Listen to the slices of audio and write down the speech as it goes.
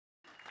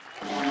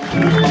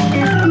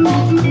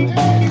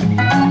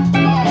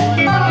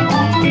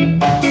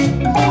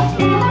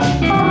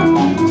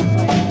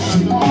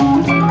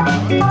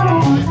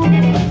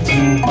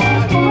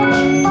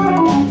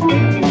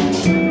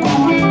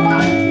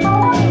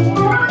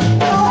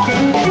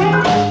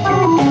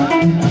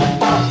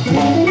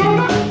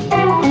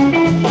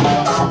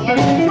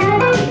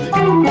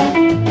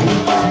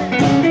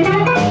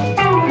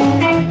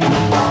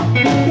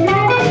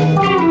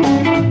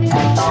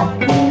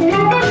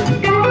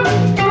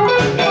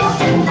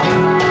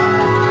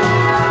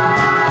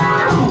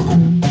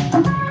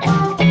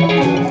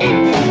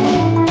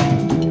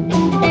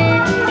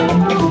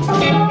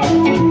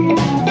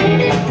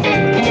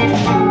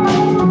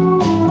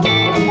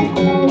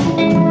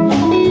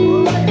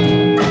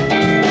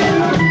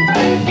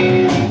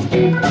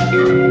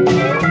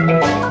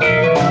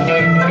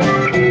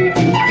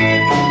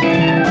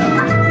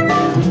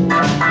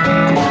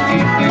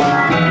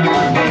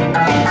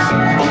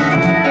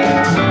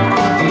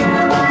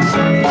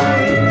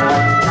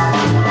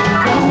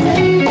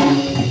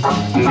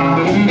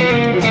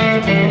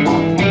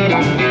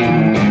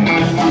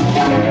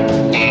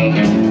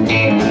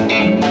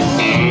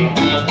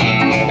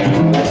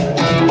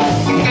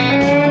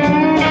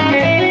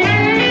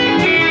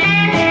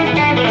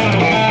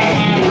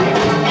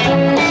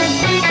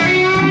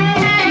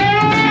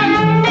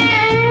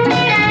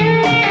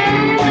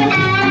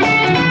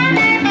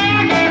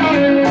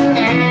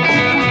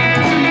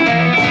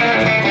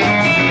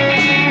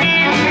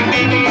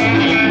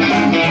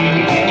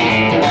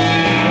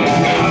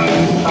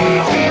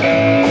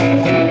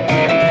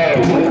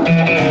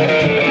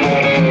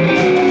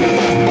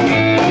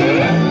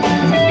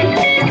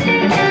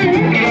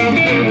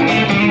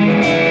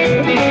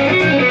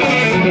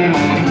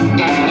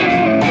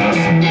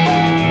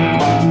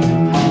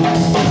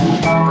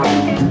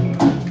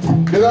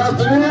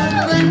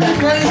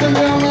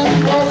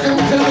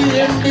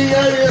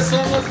MBAS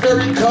on a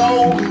very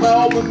cold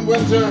Melbourne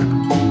winter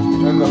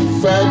and the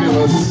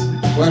fabulous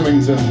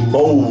Flemington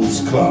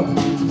Bowls Club.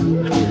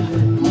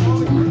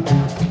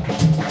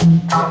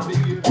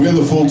 We're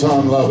the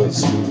Fulltime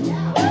Lovers.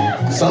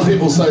 Some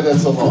people say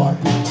that's a lie.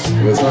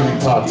 It's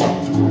only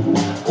part-time,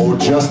 or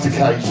just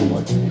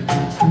occasionally.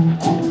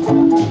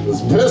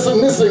 There's a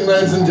person missing,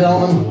 ladies and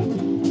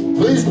gentlemen.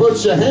 Please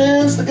put your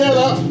hands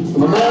together.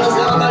 The man is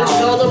going to make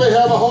sure that we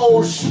have a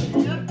whole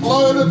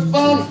load of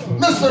fun.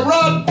 Mr.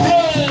 Rod Paine!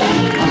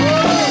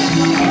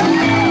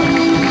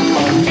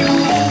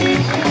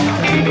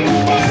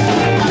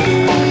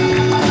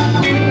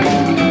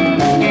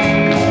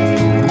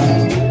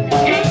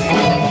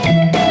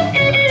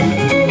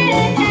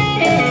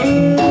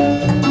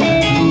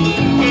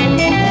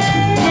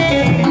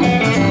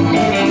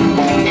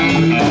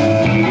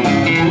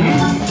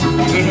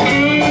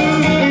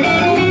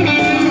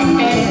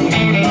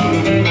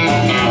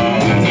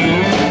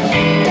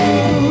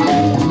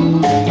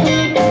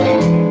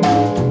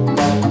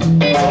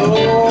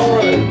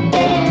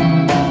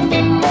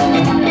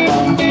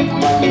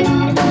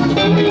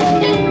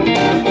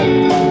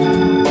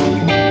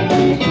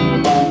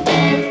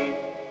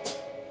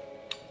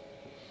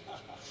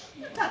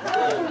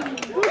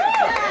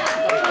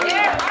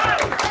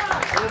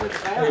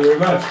 Thank you very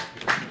much.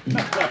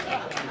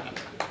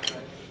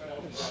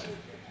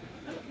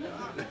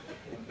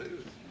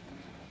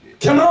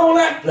 Come on,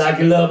 act like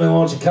you love me,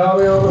 won't you call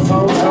me on the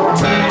phone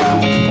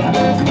sometime?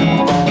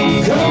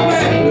 Come on,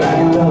 act like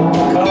you love me,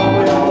 call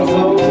me on the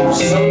phone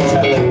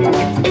sometime.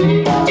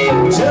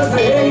 Just to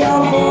hear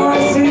your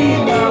voice, ease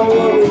my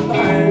worried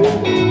mind.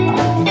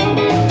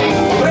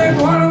 Maybe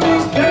one of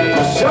these days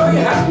I'll show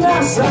you how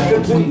nice I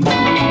could be.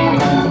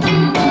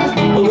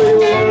 Maybe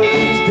one of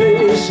these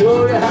days show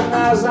you how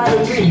nice I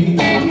can be.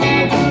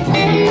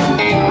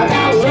 I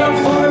got love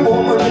for a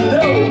woman to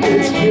know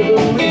it's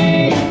killing me.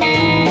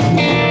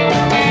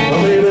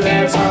 Well, baby,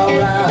 that's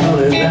alright,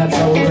 honey, that's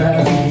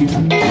alright for you.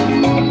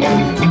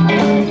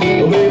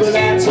 Well, baby,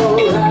 that's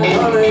alright,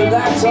 honey,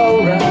 that's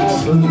alright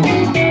for you.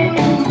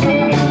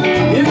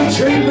 You can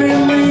treat me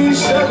mean,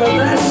 sugar,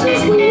 that's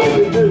just the way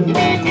we do.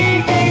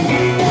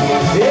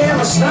 Yeah,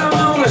 the sun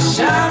gonna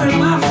shine in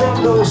my front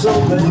door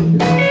someday.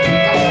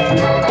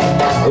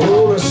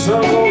 Oh, the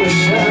sun gonna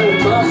shine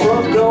in my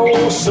front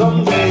door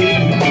someday.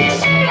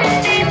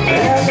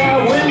 And that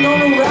wind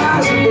gonna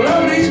rise and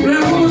blow these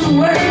blues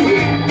away.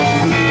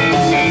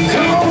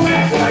 Come on,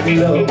 act like you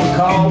love me,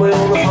 call me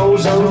on the phone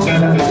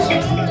sometimes.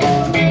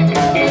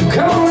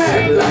 Come on,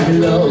 act like you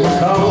love me,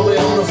 call me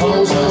on the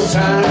phone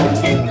sometimes.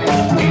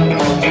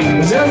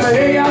 Just to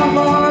hear your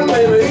voice,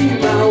 baby, eat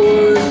my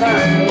words now.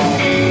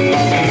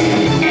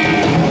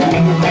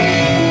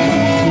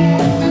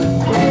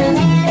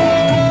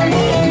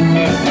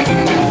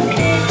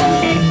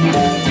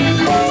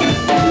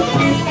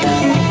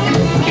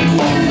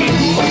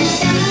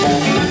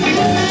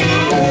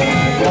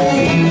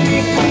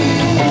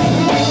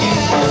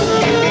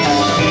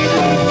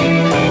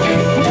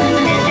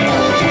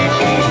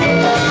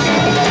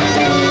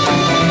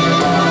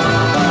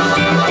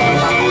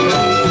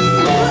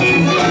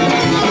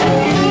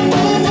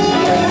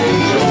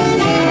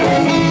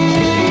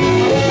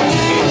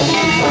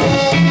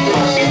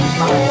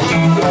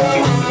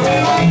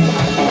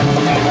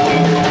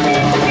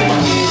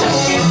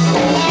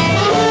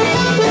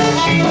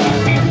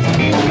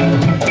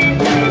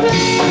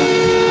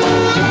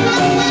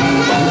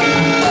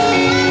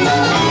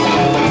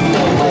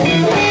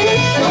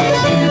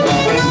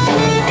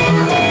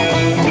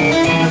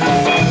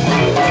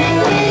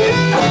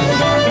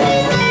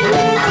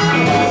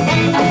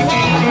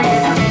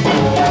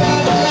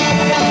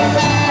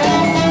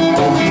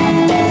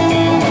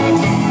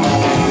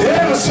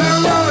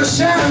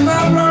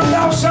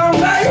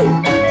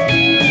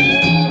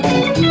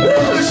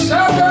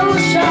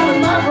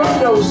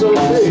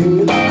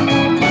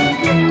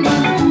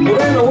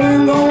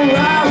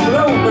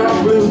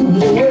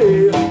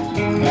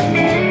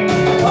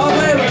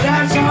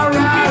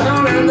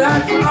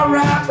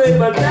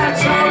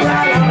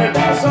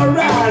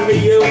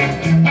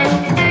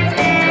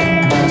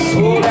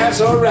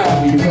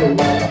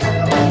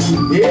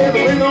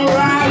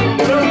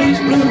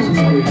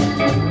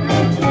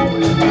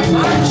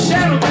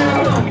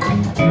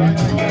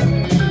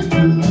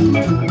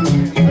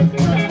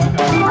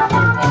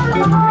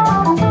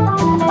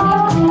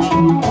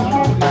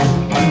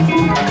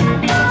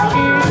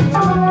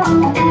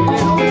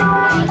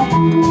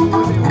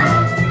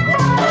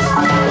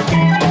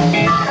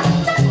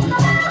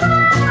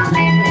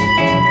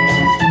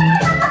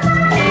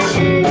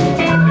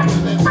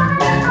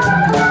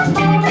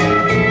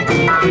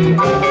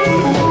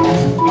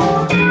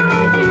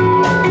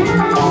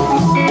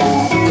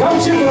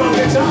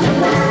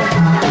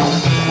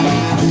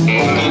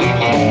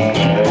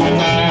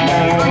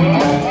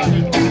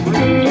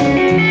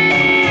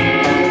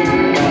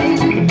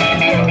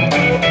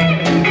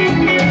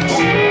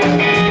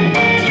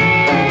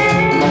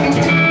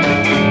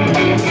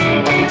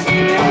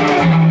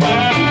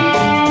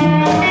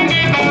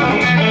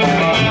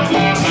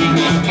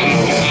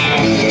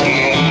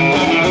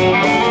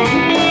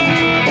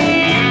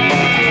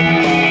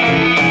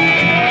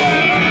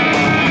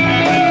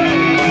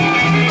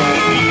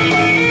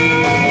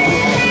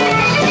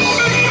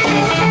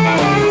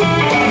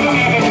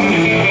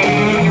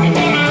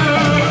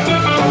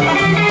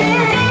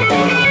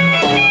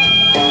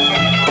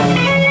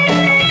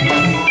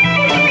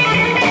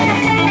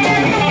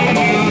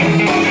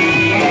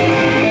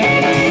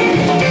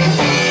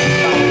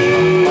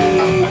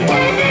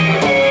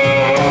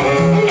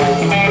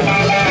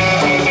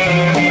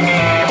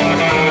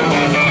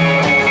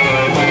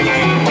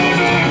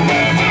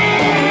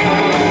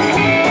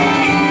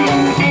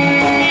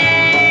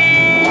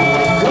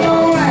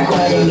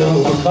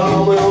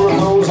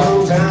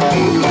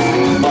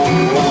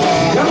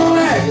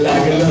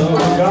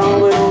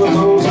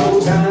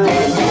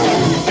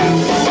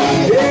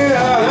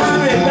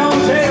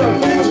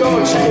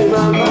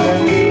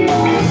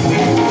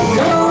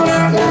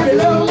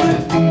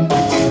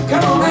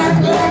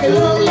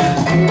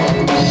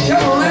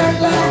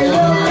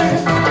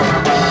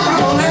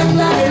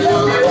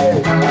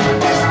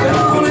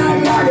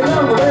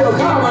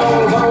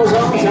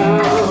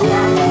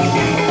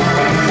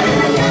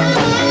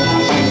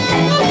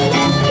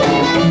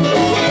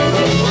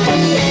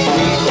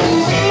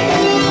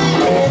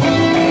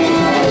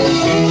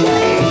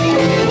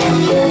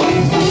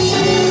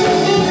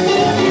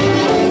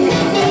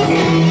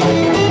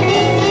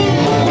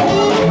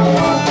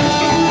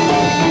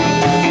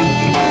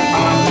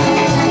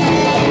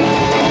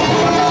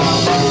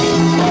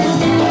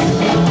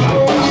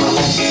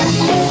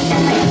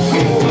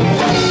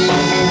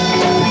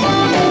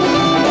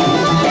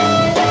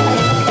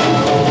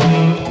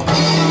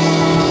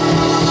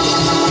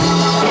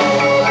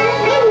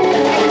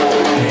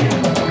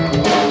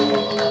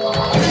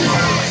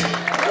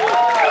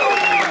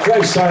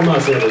 so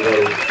much,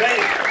 everybody.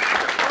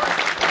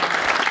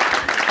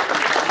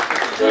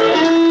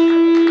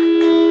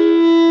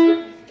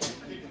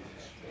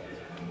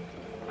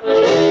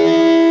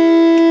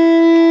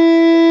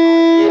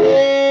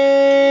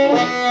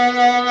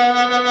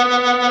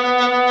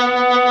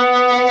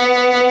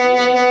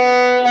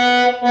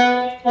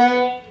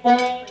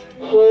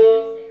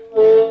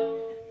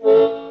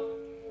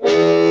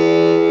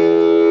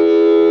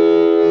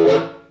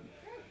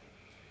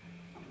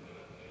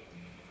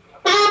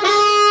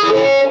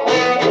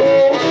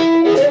 Thank you.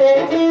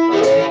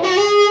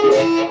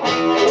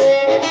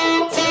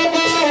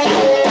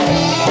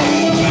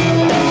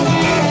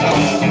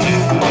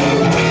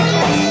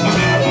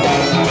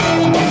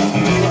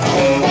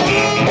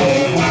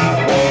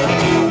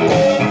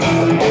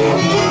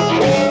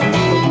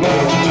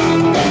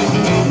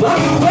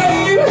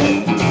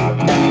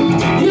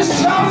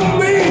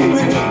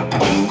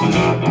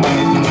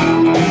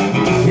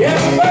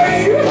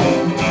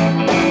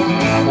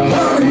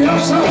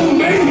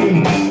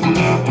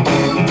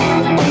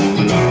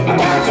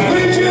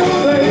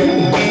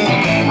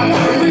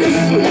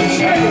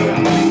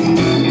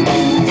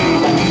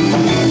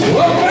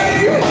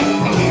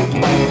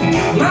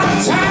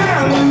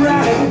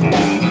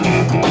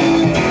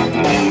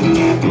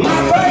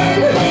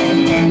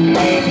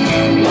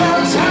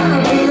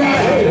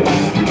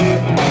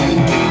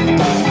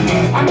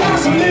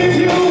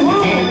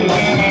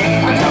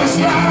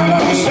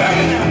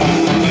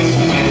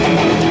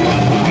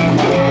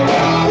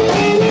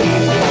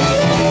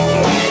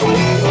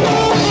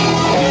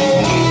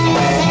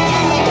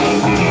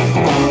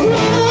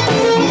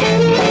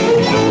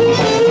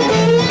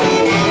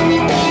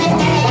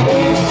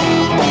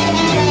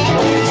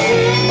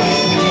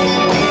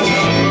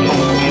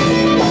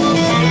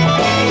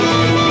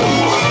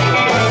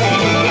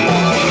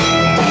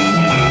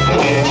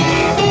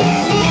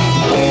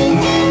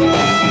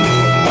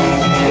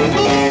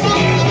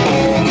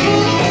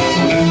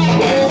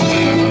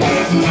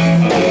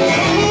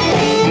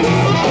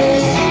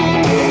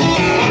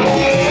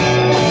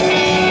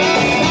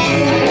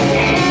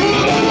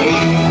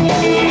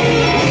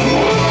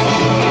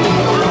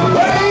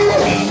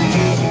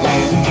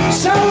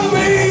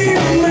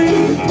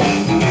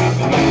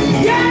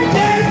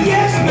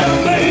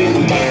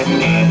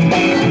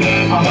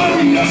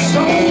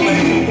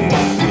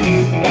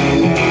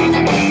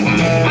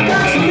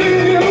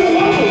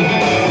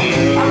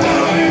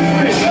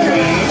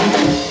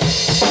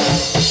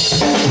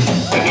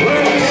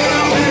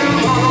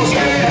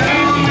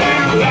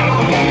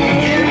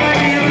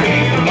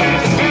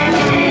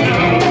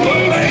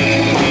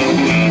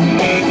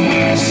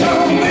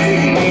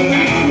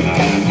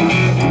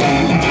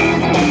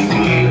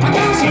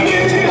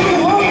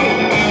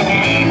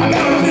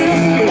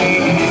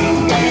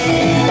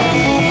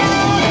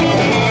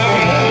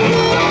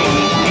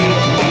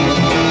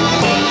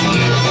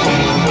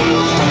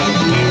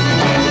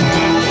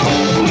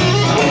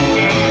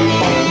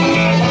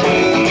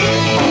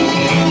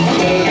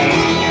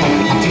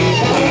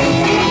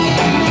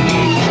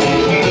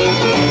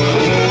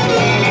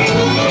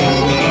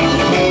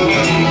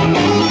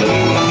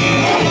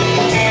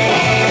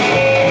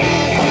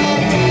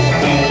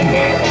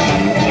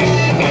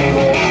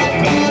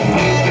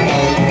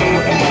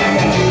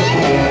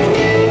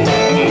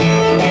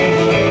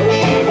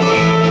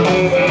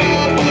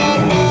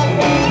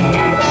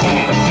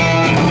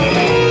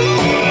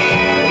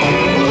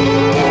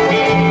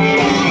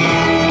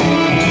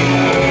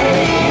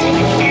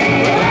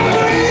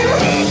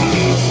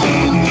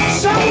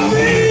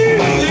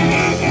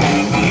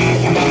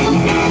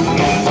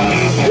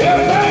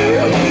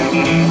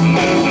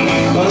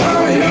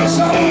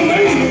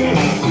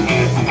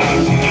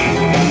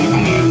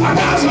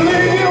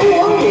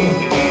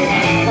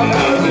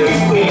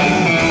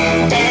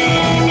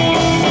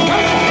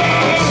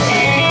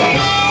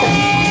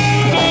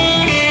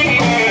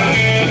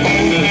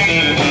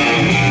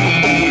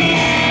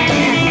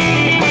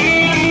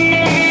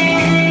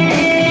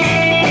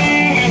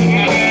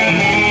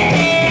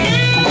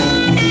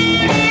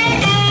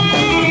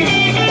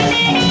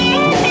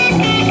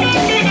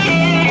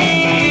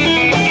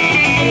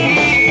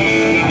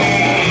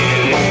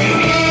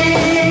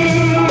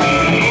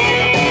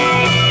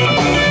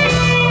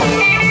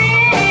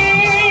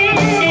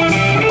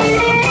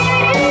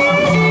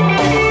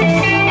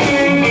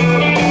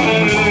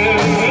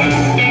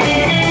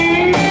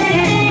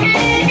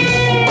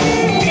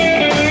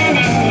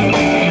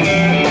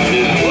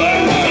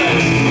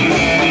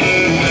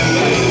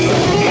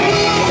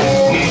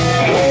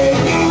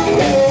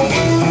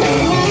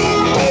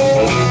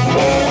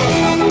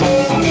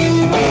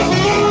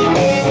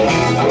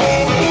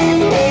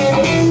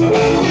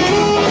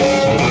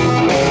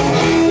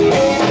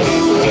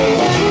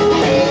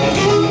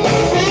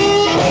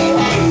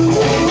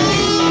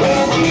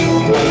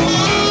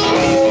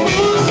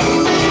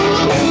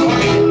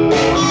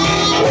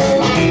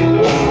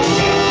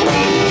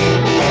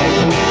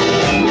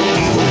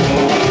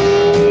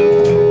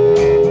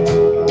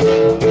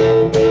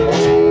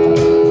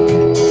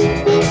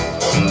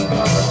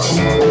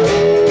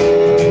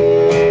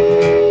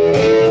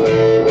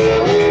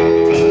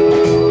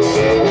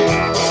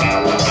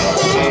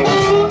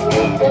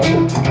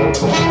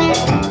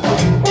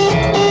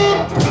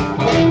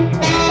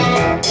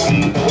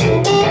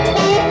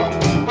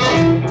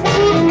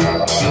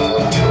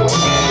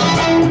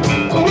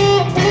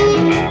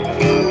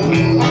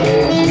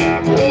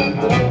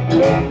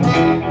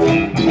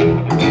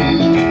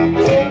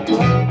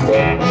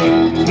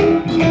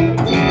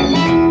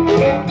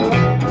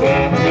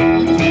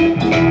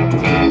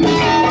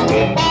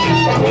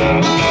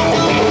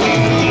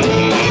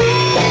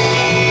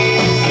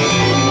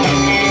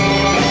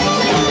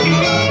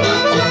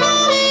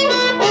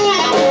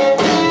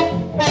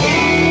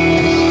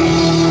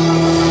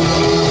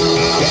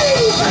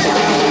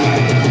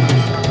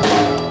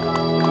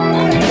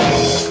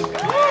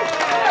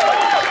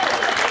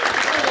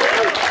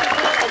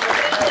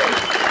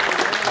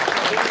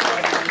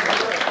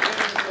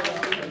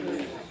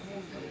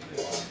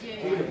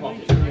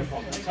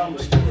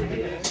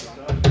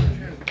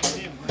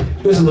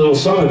 There's a little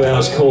song of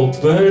ours called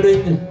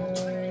Burning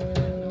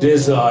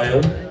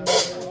Desire.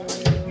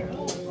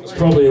 It's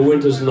probably a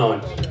winter's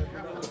night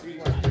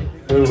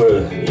when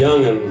we're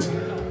young and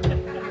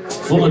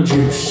full of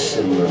juice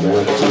and we're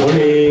about 20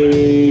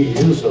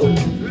 years old.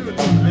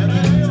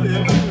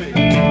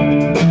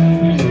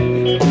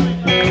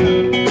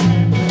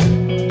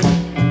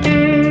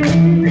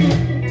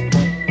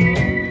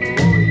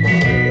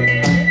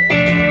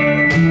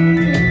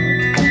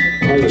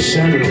 I was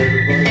Shannon, everybody.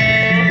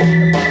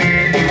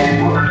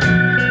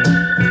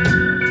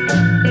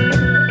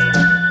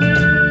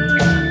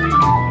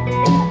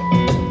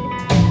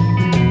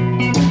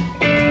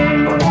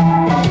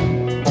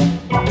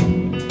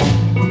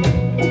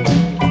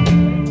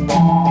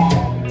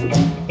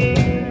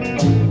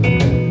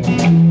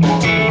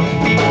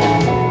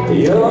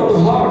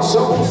 Young hearts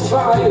on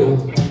fire,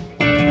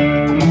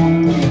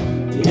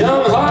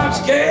 young hearts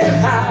get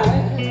high,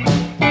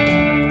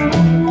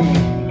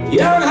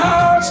 young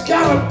hearts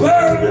got a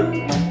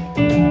burning,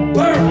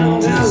 burning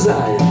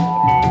desire.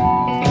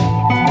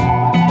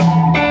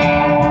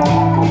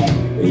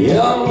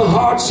 Young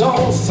hearts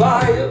on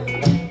fire,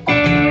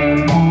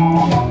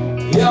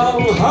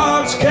 young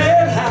hearts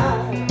get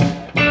high,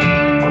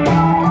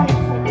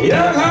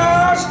 young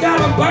hearts got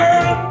a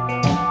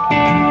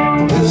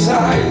burning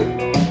desire.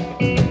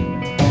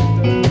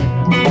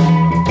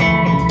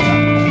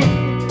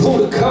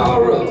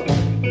 Car up,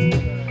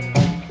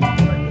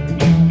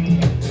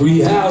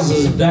 3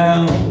 houses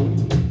down,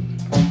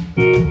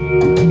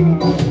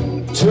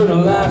 turn the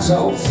lights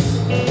off,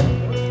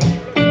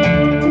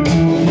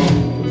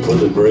 put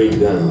the brake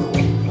down,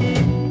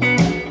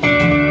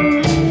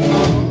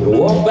 and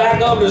walk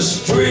back up the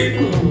street,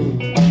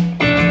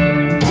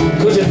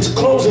 cause you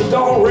close the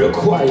door real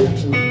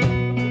quiet.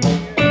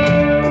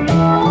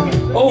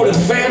 Over the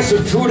fence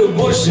or through the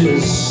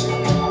bushes,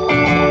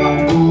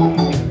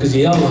 cause the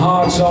young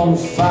heart's on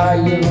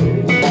fire.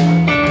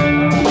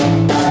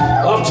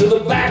 Up to the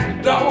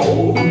back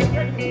door,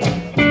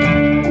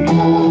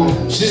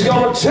 she's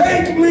gonna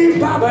take me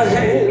by the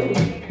hand,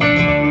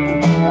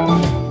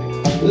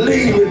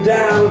 lead me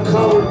down the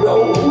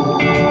corridor.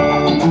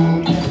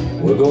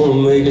 We're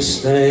gonna make a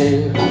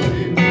stand.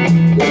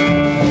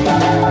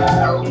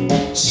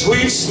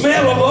 Sweet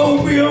smell of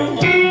opium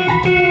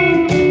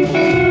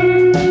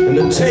and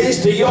the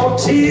taste of your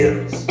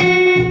tears.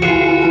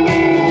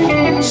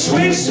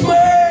 Sweet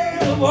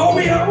smell of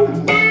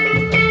opium,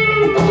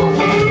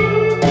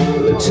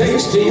 the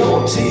taste of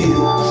your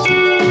tears.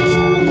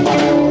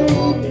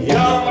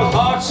 Young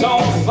hearts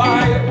on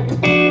fire,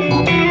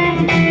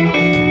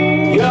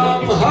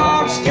 young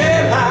hearts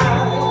get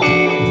high,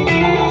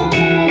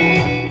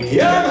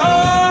 young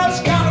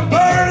hearts got a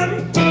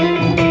burning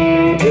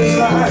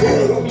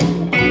desire.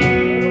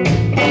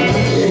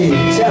 Hey,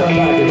 tell them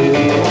like it is.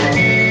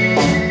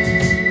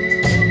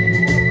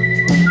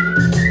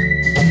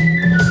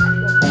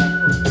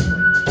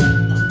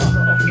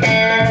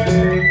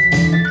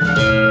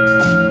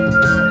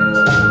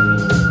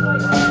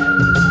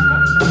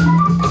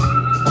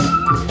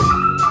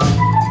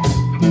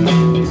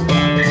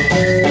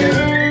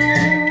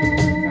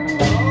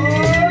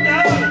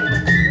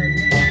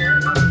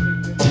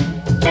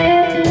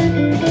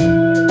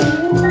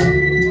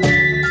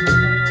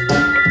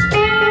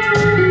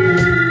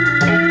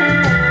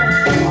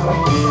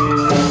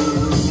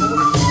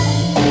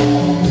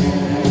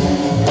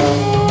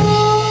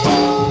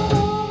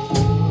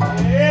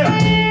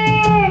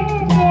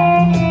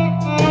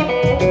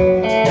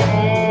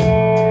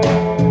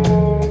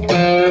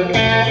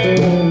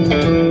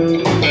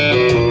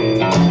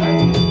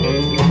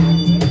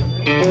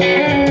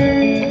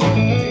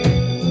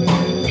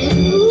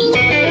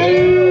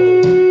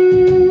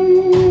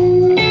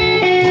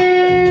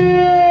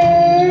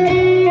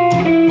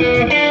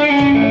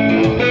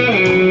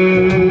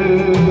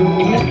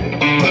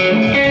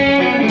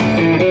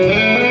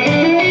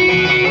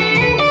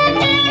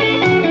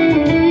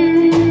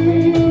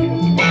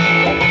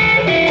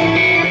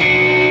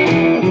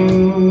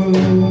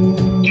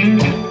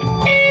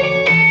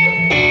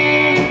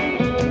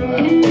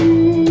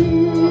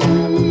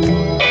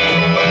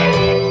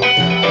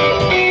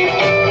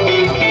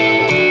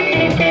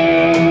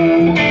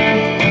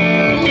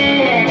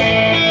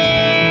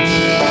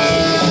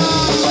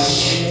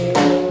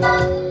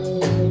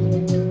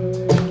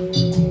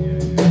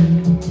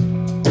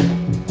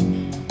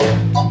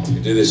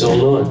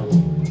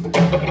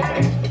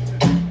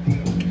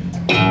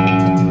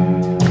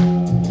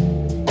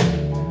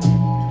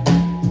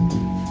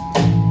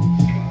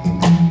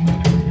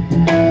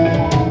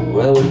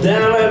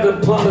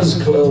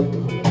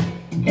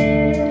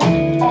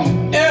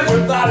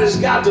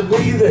 got to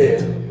be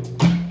there,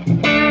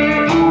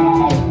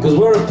 'cause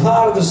we're a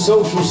part of the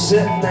social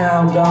set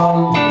now,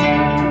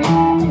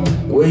 darling.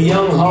 We're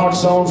young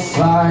hearts on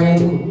fire.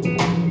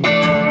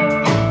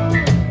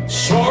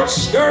 Short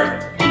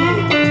skirt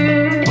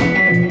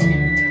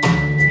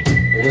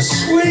and a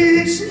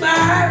sweet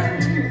smile.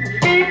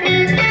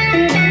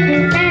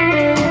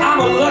 I'm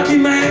a lucky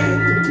man,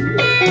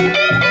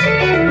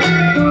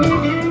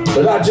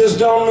 but I just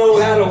don't know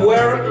how to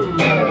wear it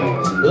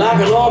like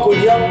an awkward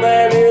young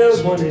man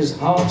is when his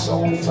heart's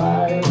on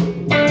fire.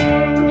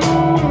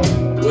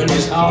 When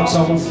his heart's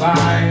on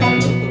fire.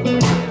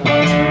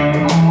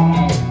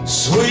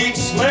 Sweet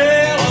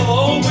smell of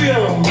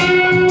opium,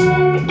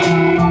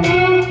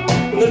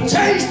 the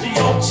taste of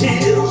your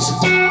tears.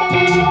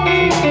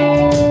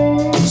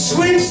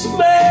 Sweet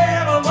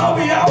smell of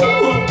opium,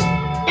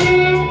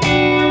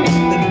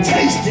 the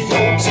taste of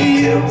your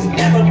tears.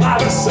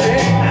 Everybody say,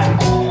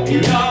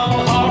 young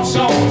hearts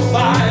on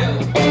fire.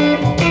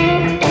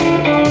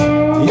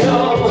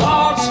 Young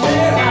hearts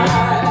get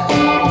high.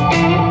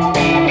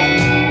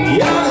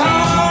 Young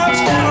hearts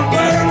got a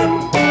burning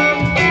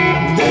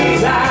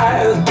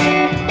desire.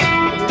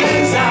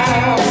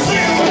 Desire,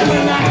 sing with me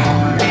now.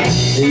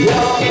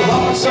 Young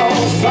hearts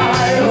on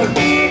fire.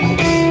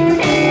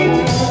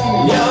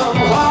 Young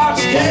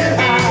hearts get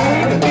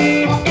high.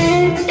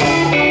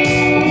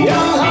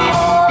 Young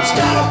hearts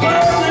got a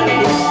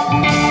burning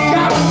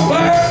desire.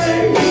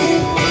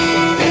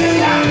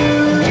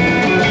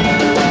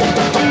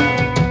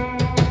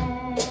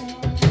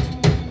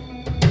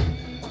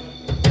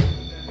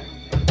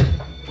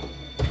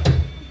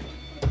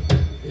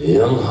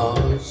 Young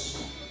hearts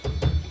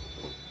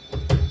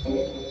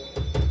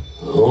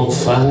on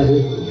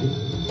fire.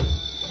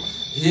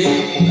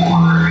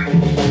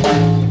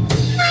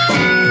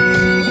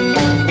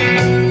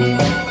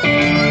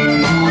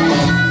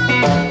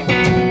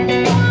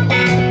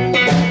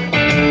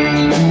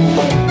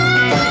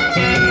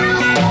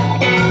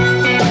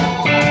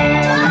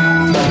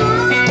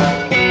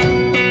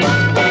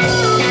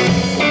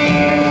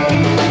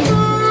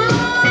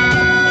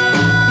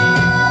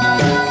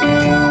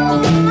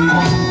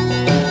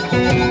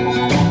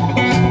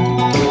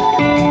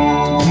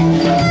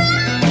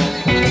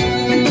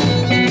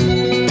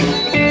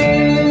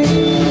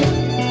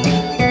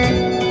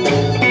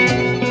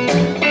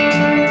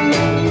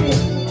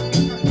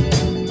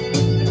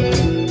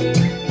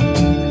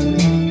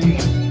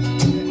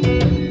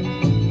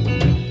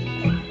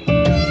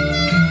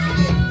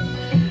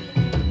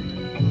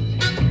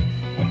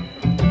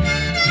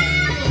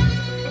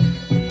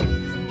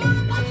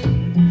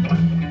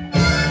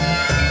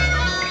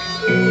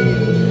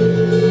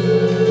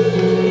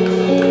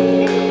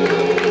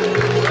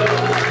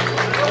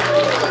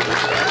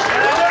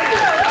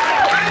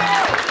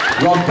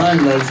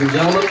 Paine, ladies and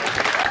gentlemen.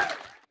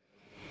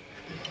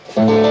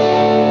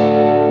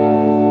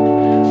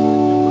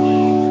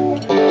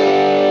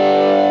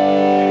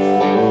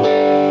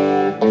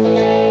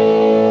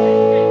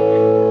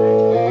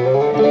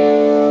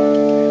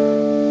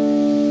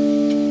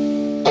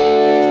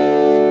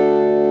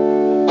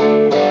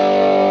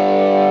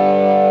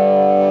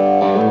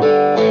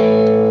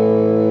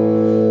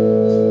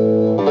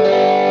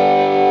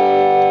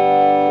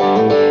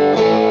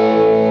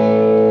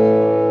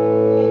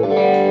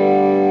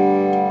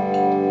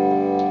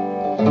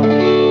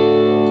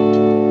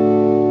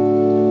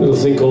 Little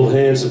thing called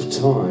Hands of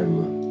Time.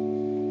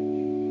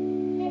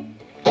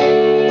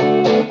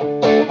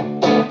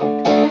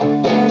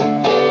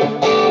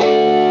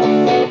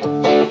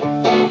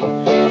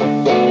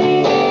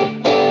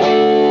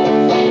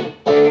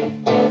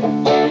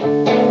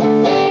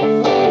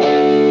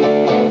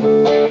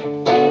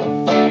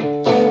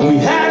 We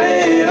had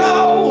it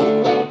all,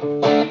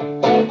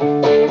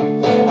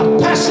 a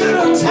passion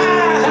of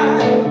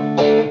time,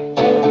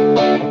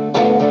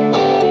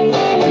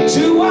 and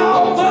two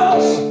of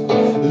us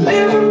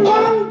living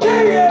one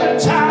day at a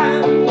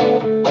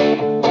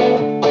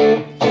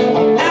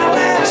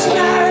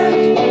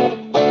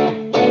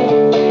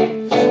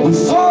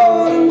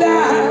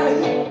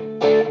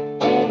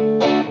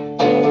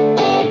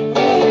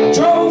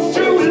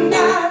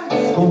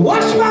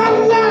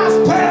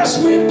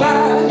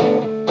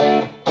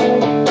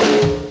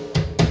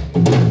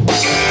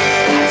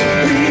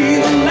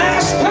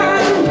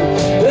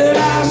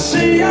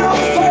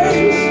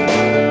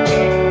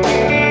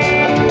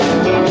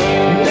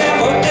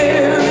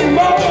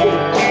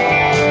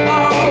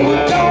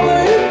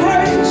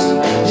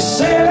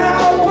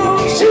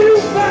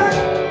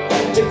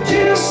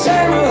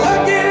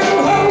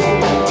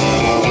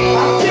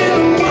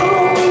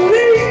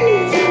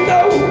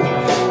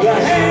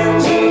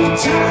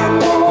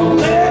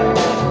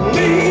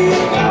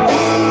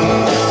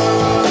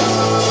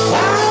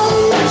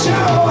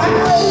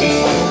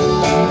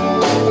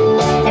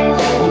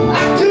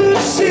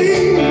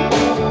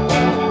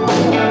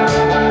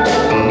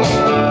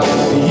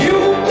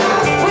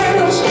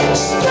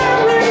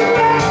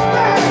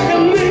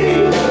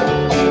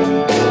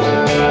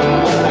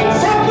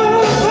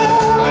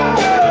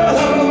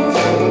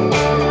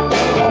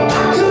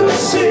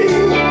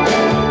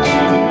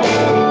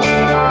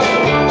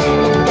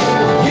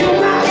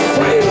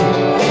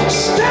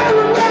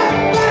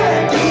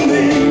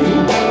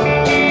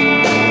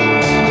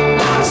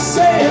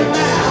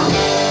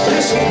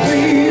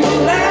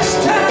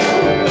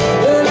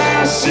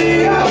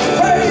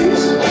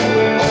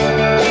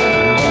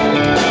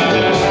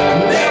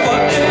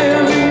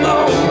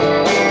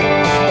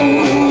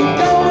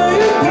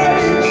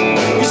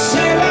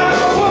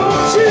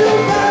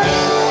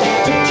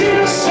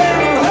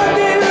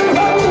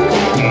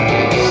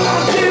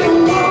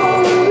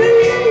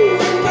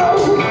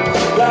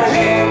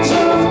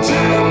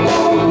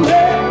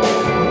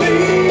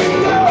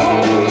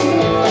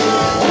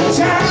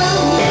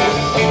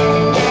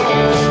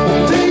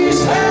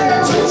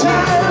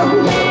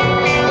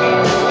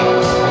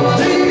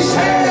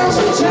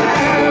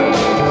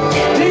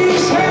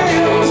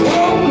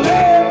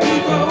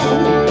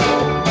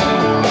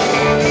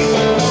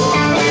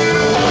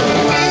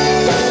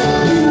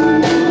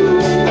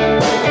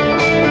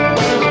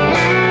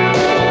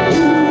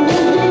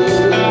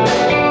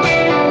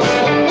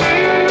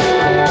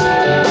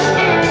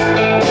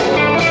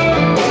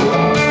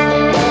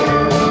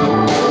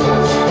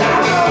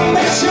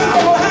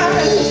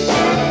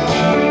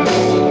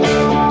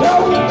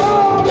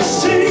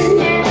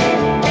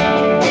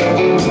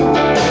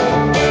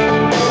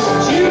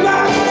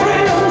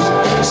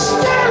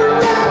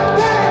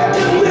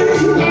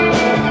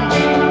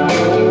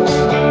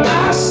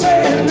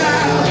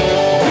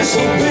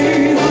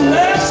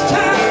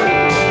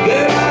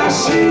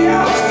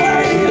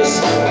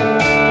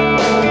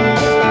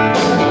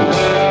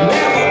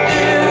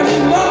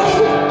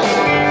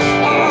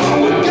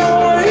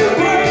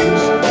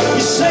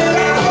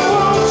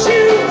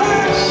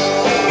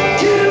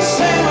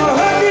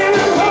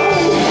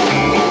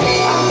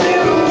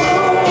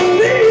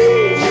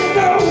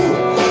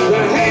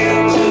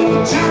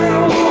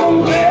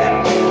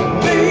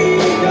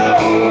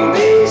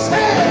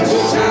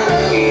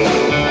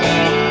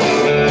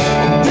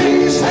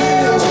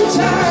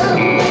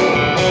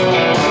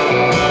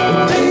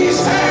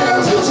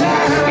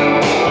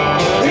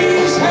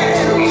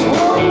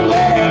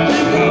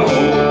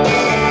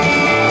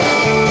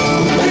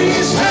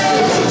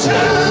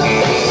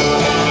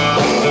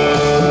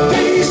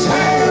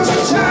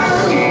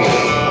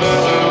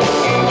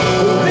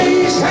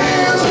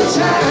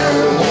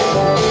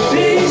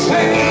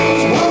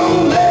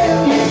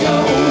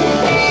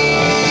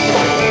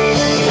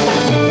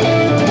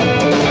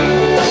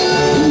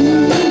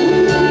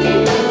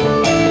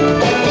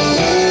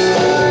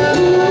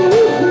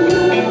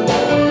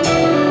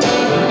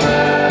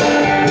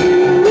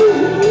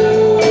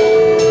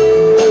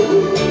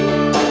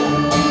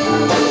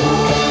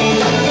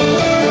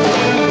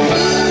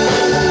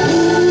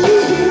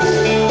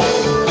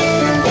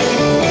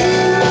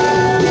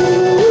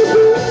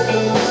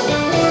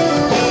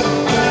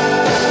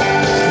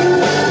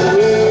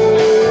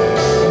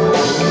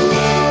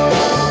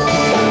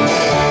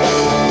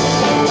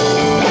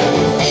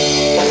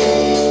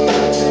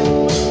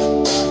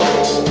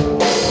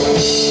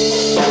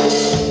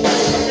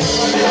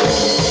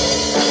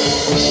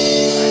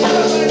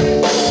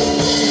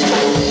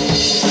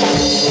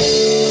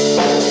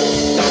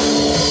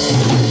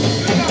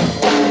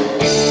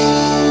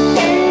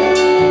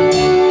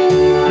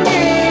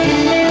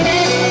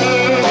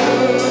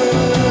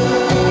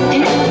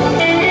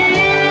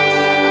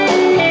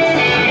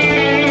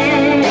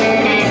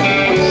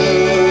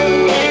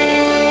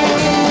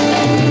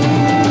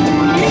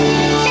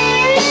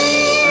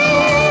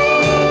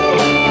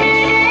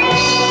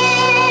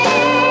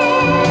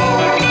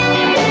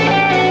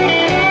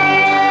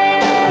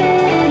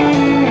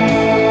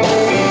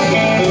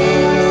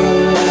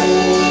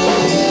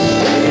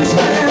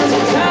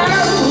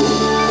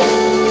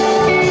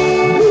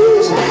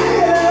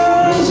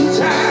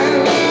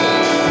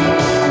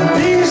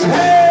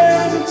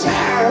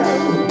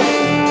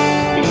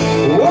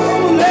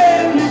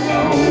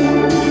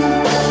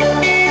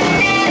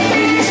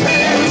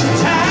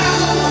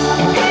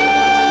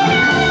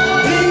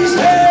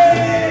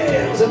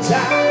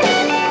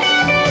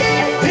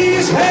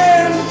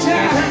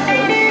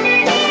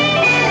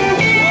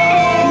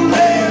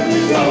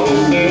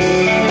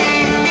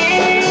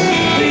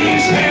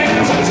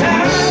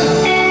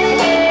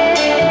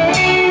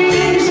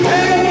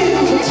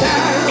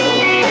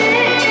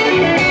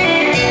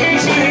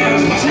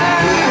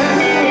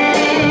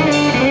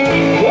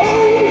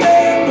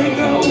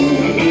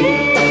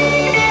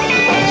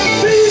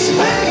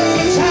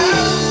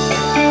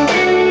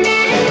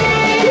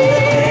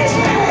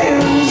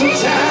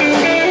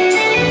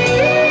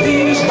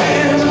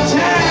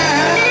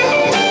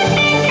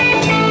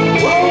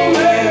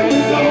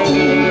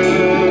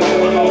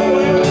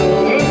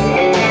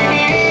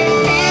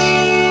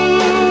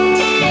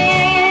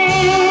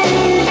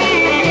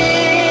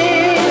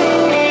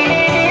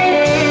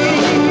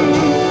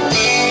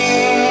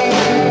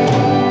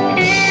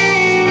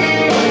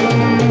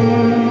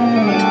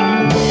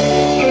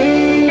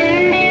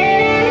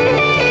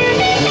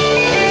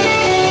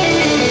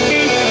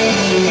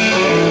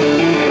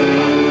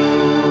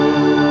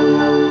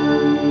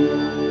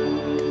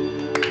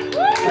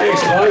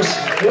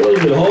A little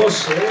bit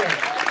hoarse, yeah.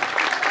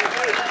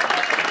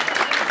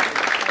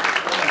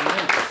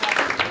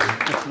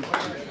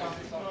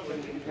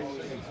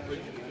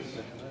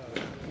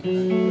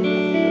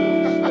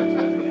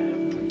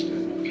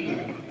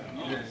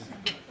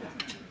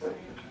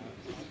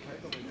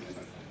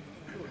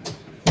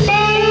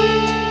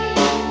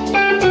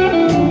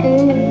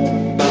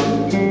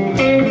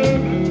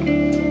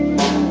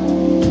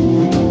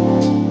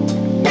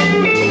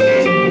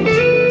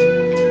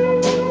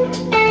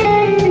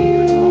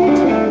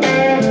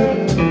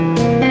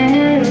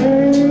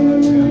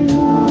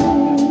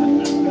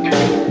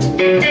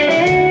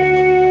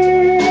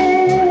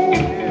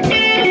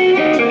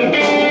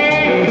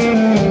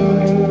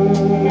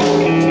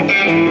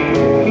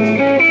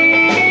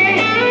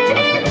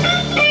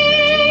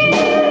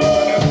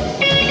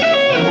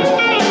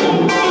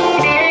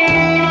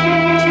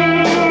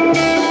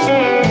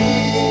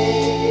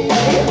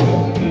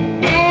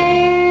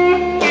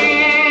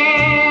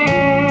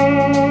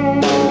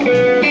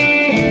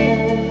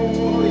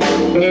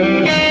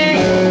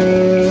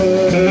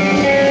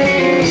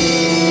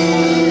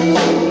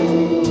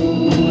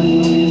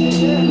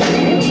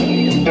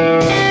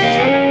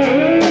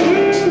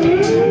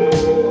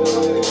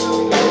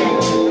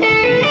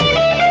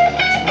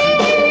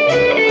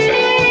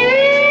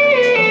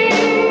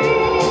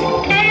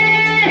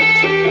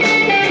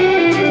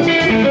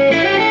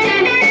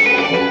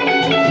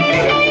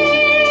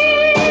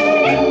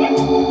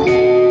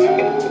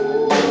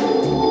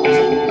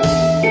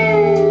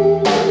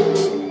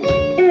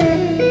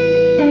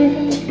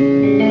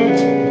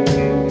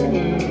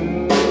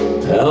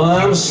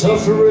 I'm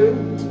suffering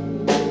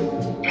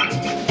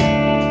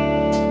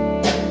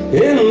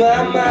in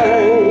my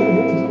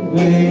mind,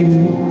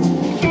 baby.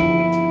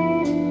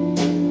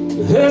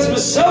 It hurts me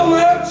so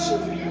much.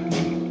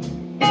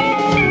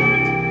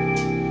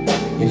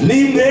 You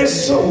leave me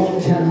so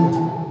unkind.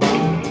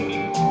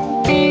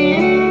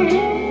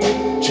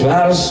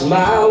 Try to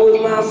smile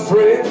with my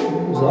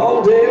friends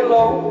all day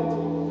long.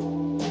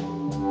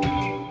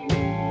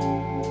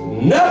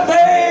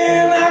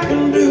 Nothing I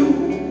can do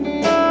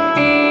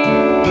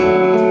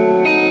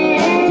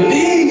can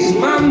ease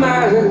my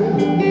mind.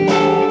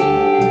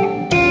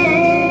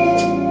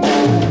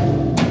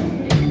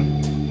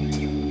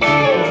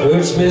 It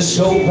hurts me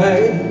so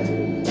bad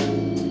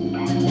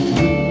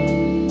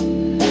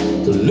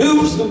to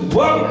lose the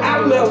one I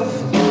love.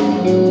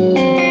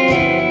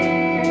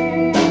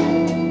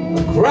 I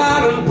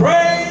cried and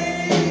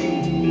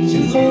prayed to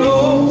the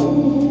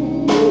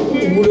Lord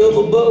up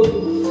above.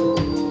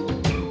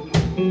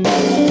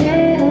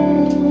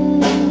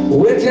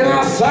 Where can I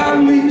find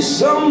me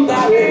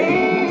somebody?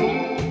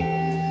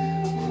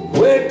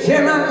 Where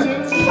can I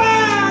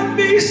find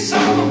me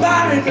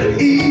somebody to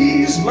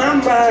ease my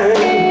mind?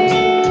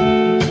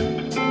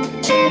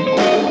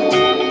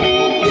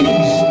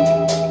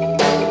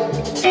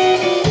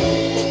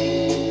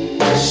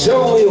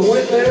 Show me a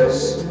witness,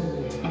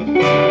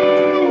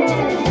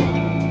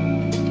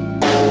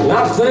 and I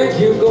think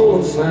you're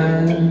gonna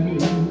find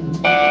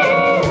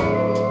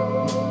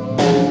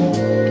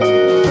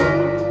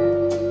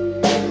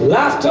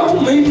life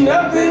don't mean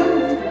nothing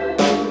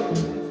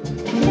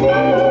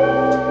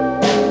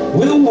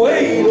with a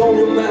weight on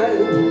your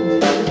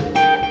mind.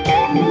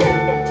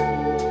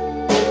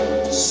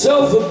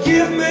 So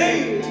forgive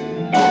me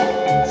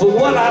for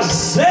what I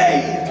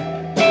say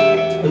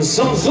and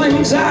some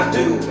things I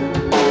do,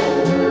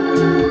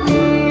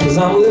 'cause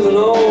I'm living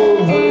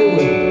on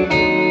honey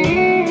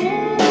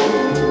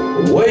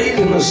with weight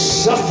and the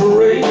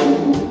suffering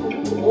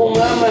on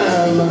my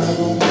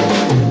mind.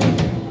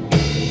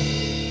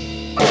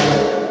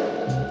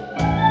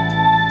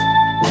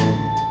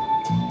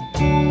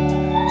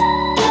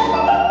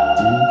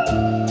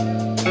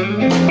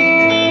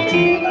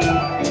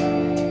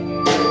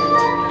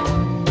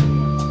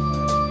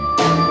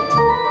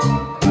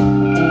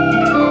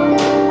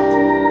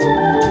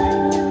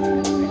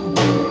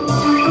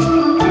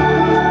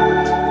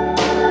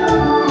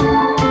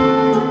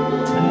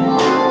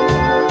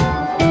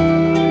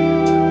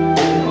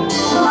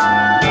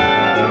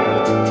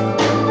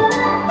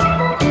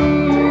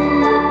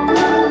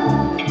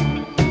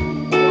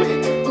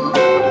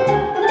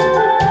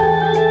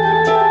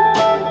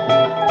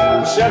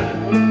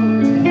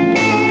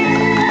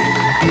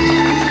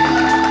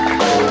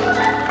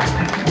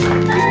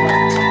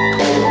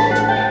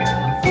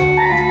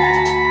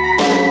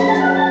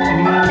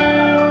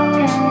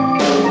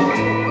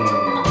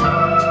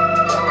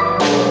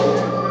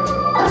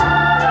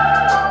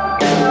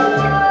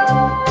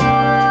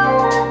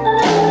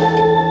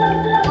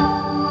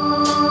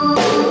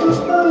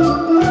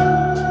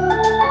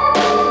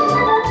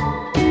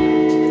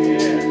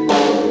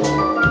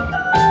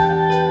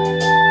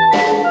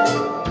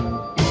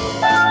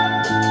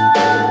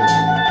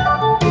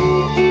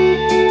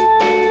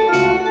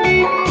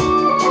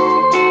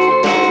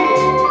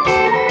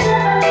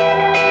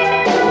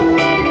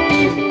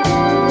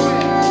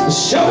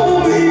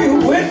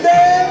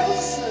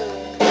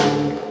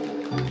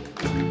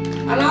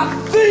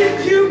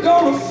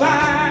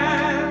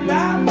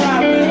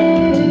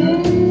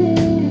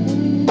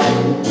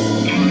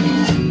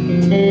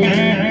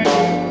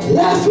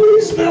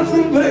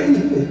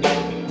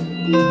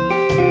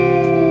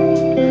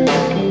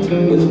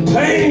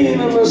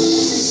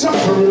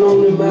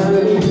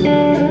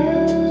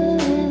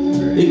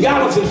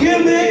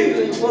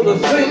 for the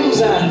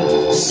things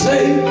I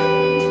say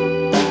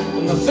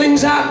and the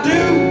things I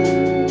do.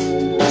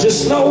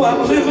 Just know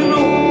I'm living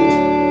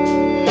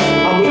on.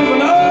 I'm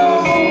living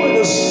on with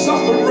the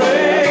suffering.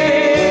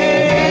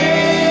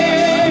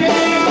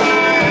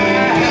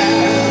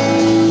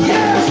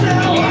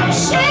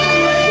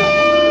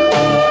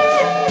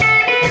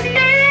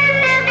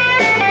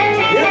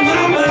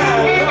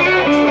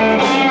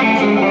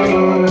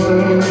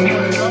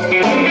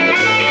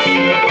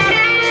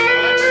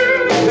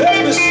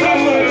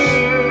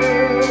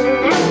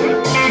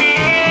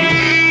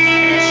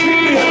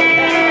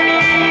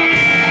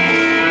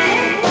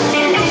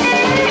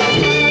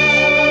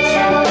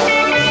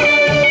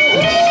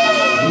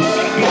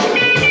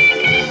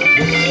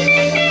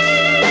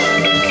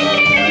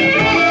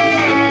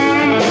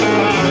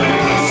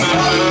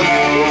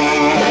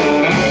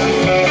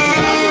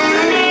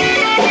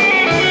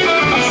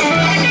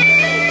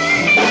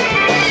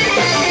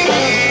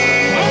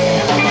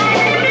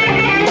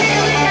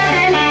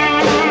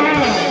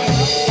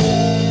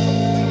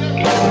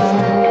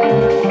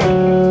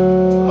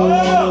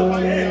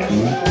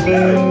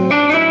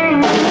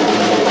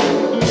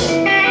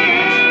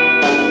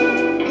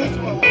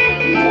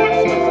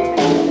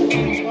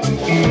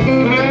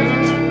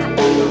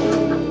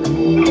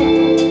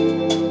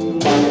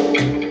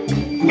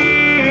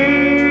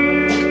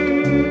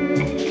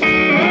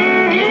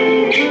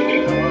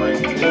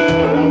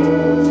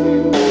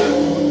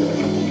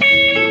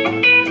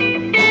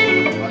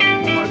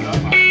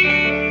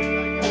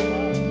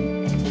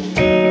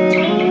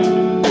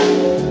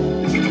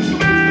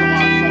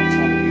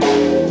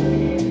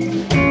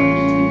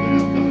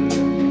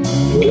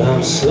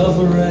 I'm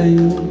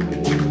suffering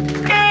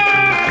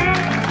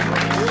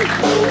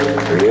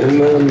in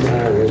my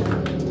mind.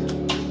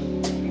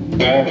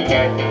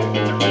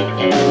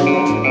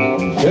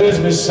 Hurts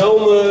me so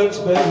much,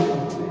 baby.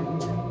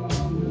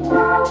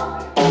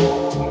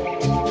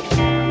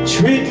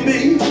 Treat me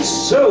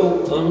so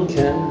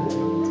unkind.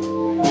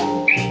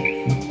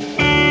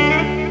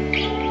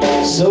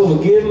 So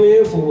forgive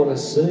me for what I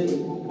say,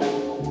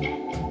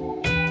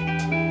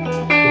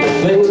 the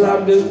things I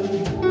do.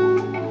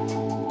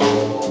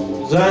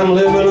 I'm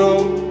living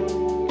on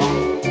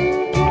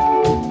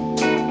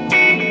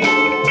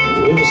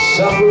with a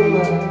suffering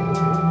mind,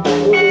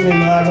 with me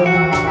mind.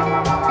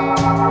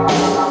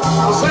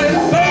 I said,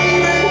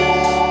 baby,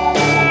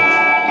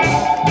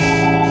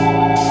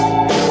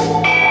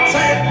 I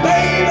said,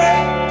 baby,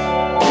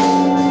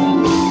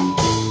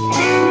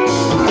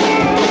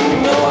 you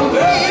know I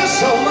love you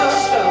so much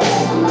now.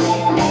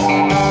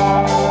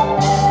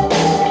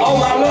 All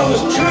my love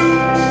is true.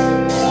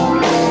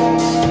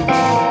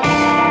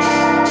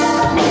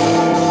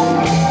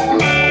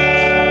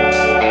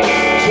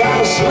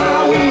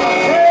 Smile with my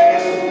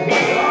friend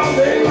all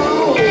day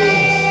long.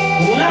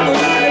 Never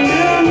I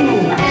knew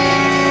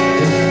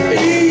to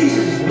ease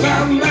my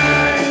mind.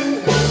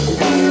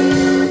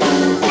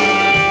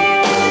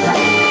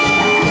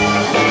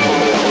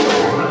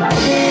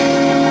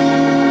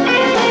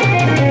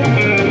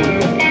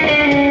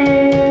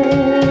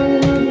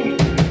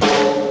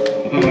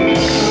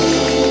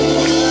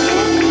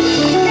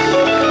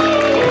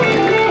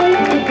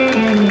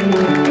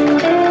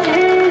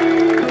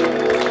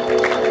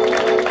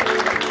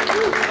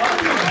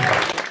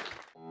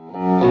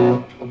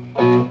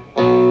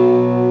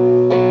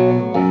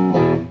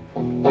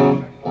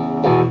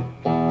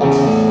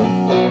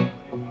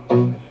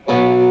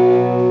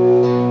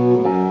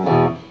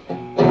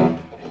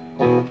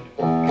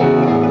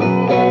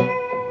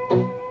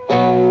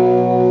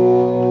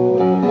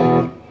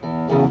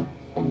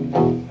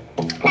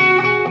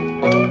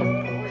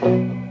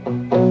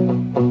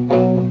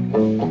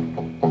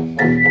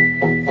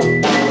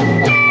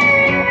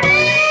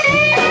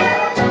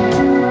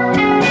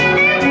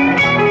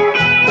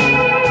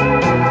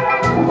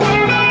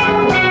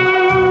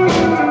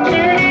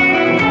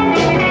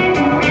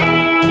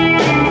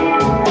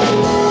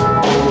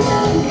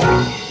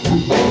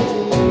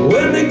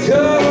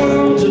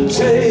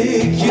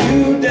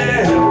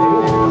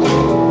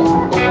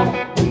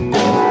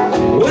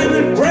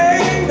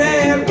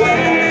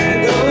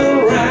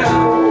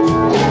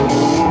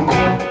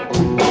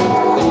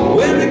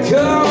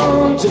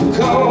 To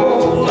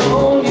call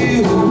on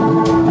you,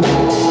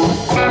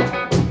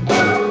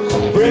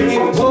 bring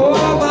your poor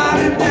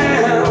body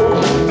down.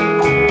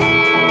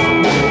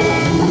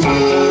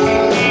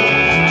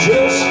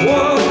 Just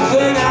one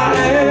thing I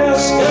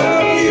ask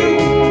of you,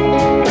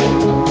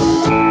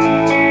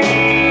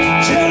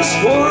 just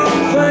one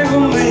thing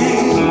for me.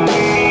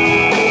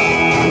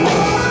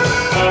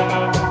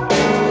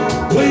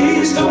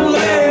 Please don't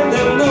let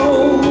them know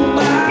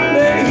my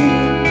name,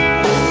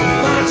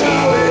 my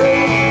darling.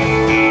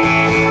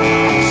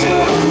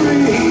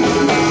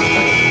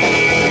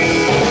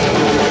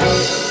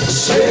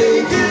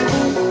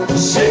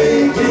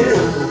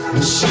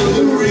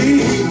 Sugary,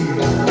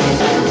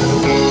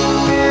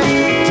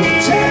 to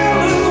tell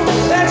them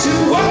that you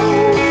want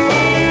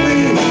me.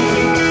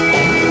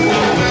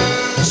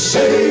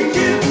 Shake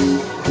it,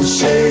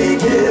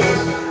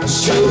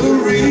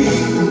 sugary.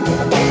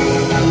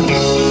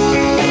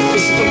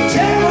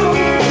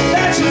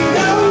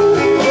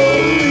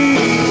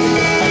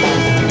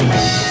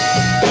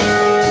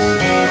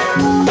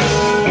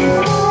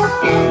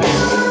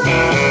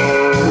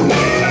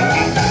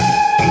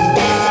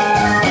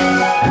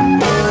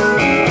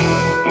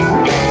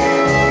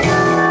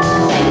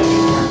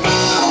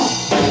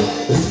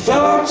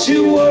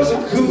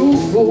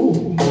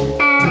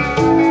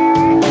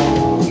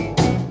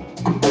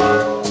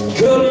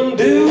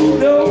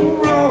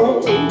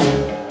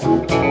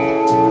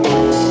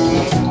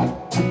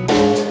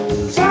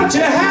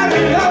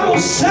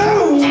 so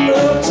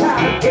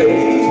uptight,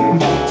 babe,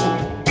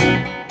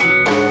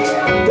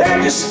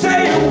 that you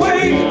stay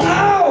awake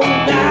all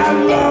night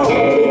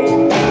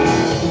long.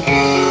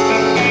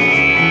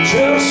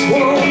 Just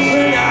one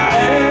thing I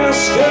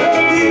ask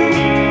of you,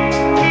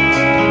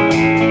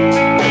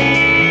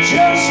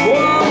 just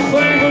one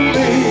thing for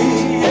me,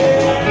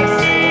 yeah.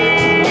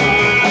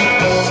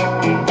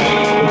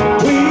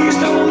 Please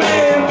don't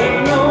let them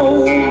know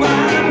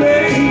my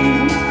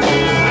name,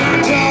 my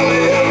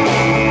darling,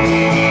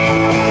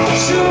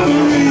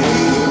 Sugaree.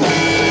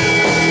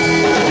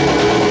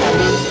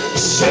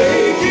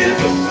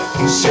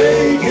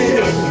 Shake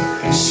it,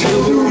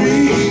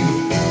 Sugaree.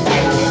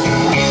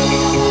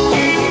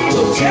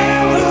 So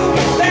tell them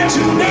that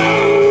you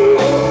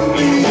know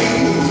me.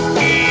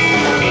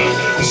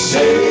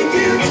 Shake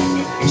it,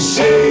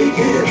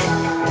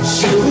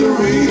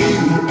 Sugaree.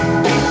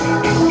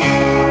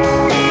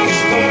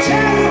 So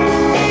tell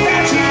them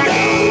that you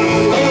know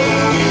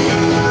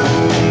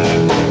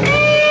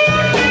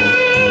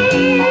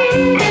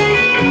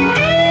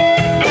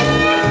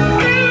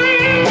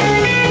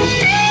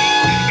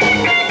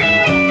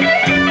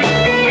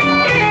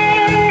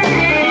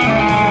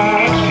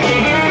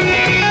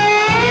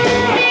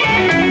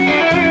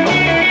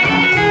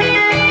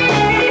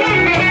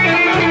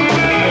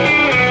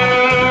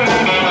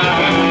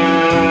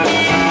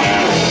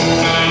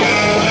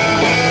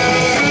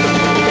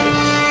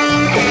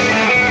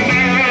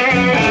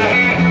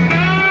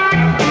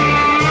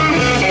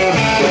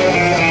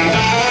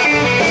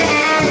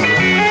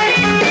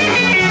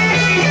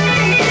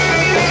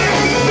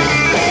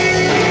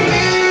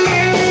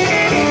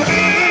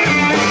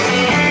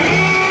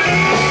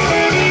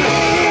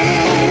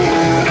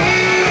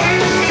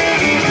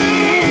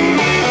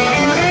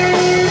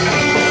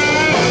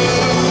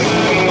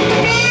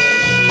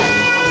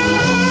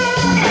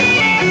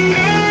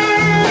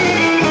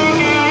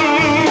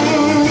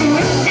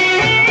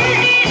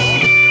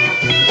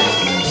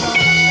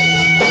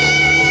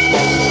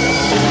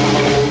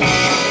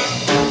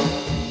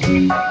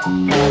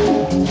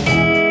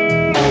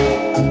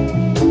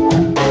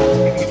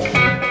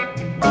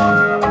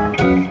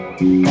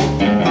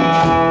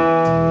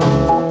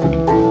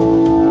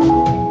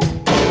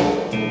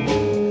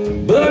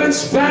but in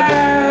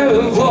spite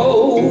of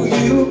all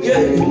you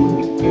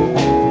gained,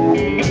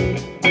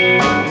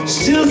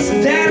 still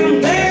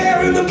standing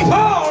there in the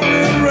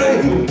pouring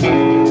rain.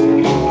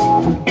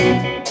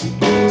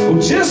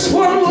 Well, just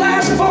one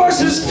last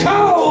voice is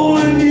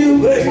calling you,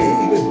 babe,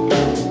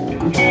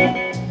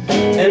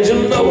 and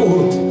you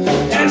know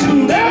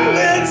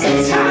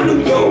it's time to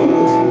go.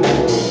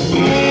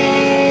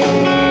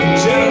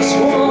 Just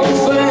one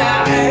thing I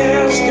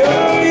ask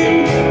of you,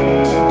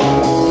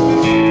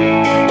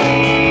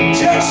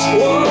 just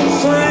one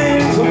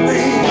thing for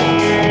me.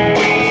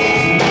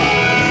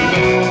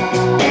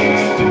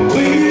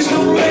 Please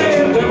don't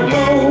let them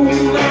know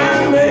my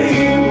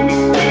name,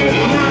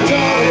 my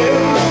darling,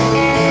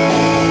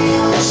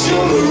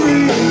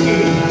 Sugaree.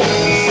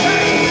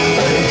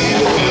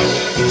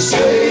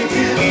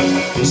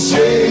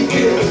 Shake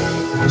it,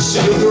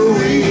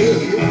 Sugaree.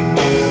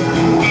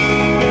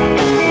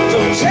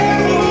 Don't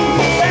tell them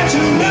that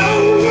you know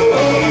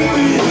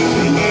me.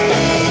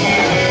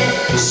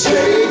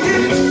 Shake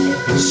it,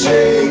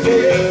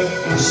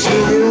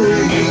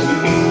 Sugaree.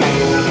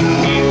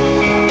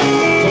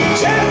 Don't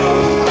tell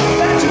them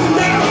that you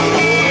know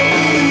me.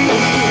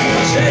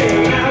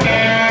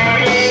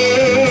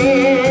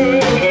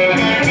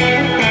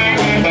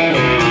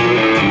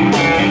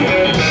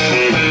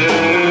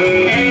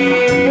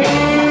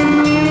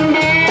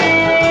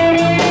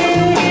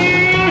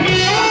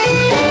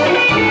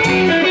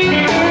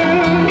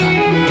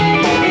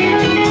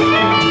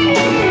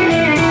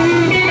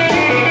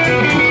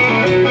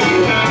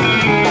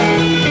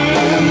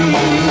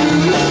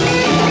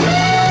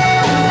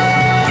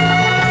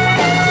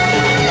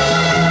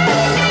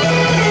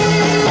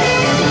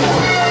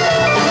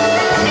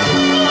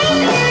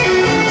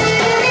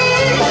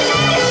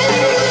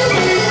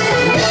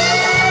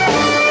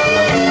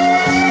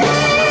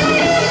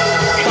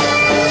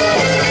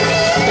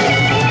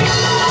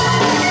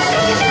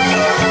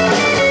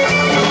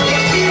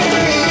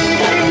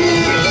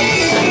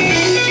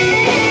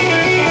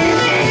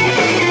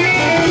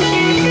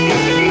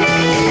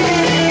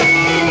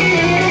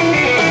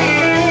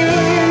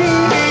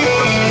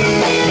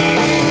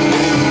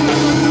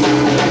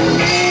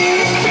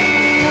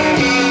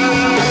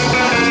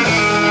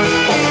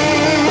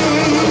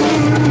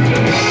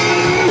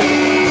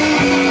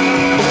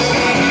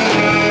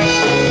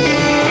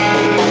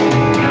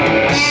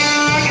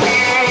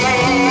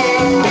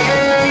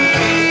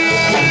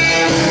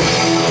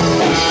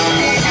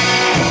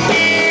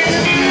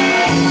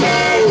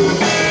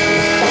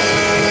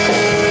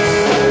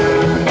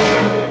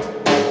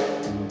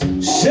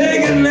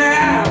 Shake it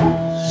now.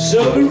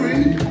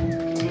 Sugaree.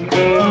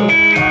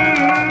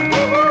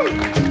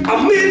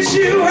 I'll meet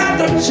you at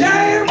the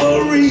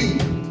jamboree.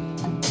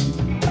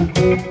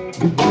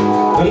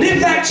 And if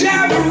that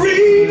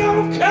jamboree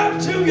don't come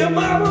to your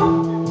mama,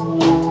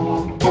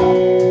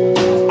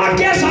 I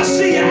guess I'll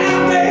see you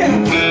out there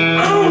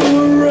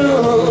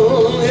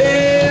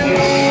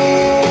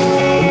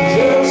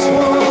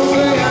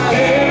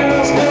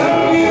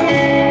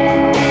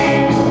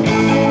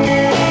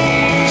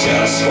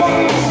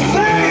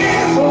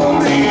thank for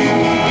me.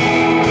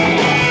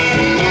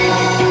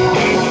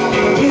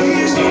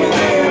 Please don't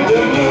let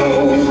them know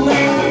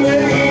my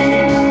name.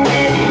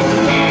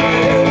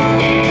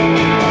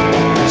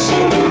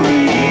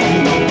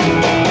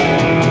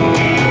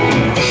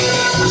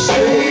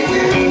 Shake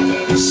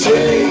it,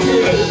 shake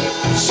it,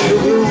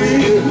 Silvery.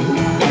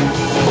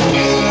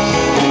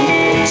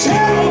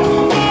 Tell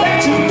them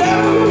that you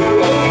know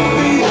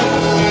me.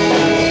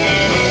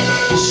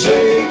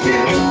 Shake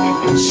it,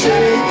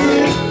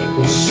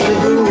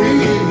 Silvery.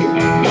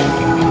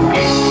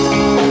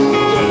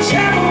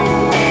 Tell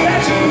them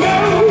that you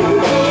know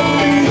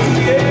me,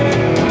 yeah.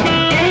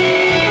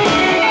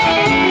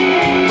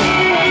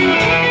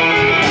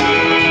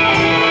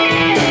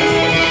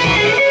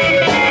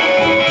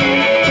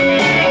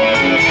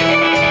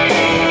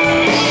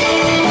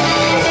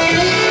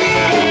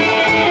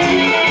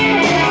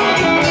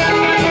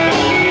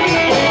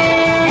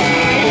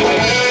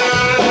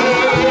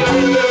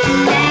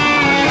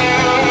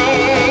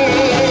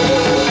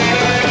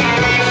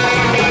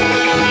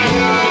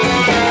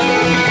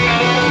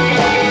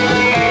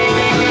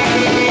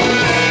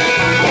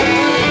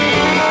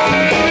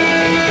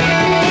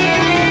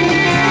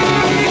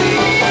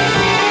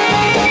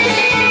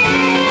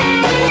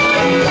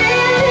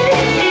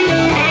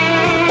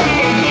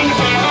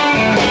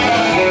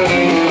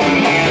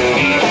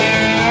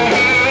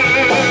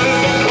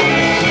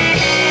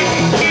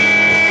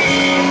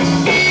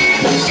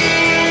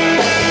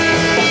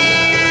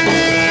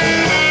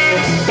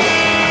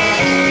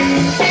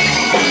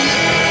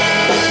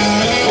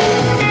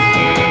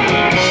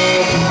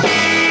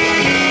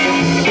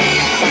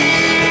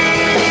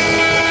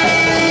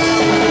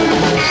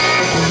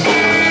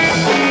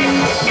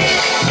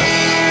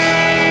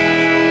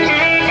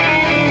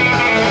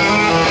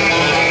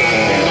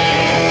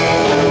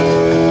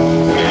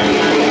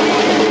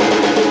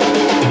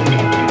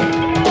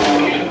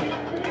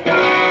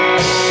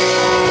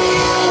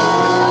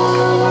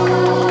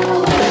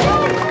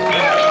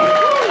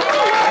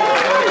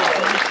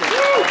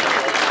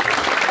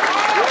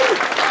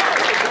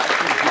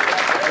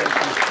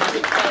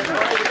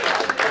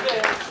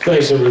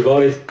 Thanks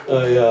everybody. I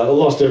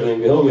lost everything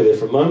behind me there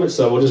for a moment,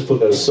 so we'll just put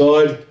that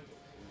aside.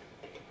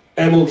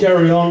 And we'll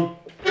carry on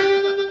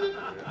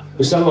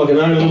with something I can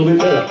own a little bit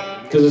better,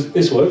 because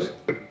this works.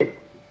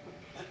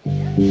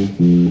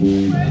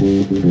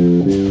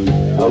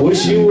 I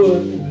wish you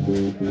would.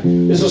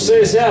 This will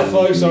see us out,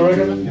 folks, I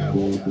reckon.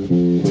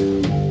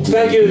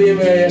 Thank you to the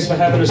MBAS for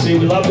having us here.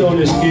 We love doing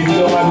this gig.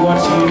 Maybe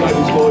once a year,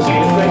 maybe twice a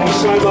year. Thank you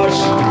so much.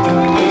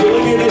 If you're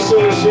looking at this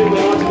sort of shit, we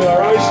like to do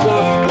our own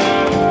stuff.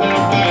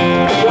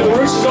 That's what the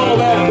Roots is all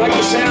about. Make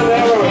the sound of our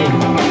own.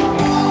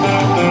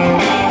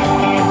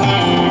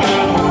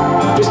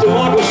 Mr.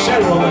 Michael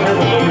Shannon on the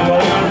hammer,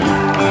 everybody.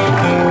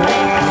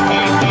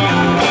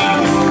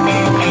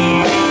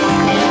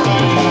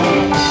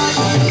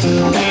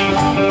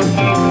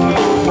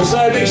 We'll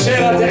say a big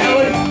shout out to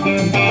Ellie.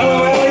 Hello,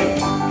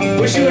 Ellie.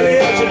 Wish you were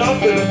here, but you're not,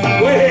 but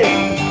we're here.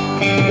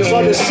 It's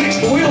like the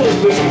sixth wheel is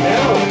busy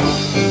now.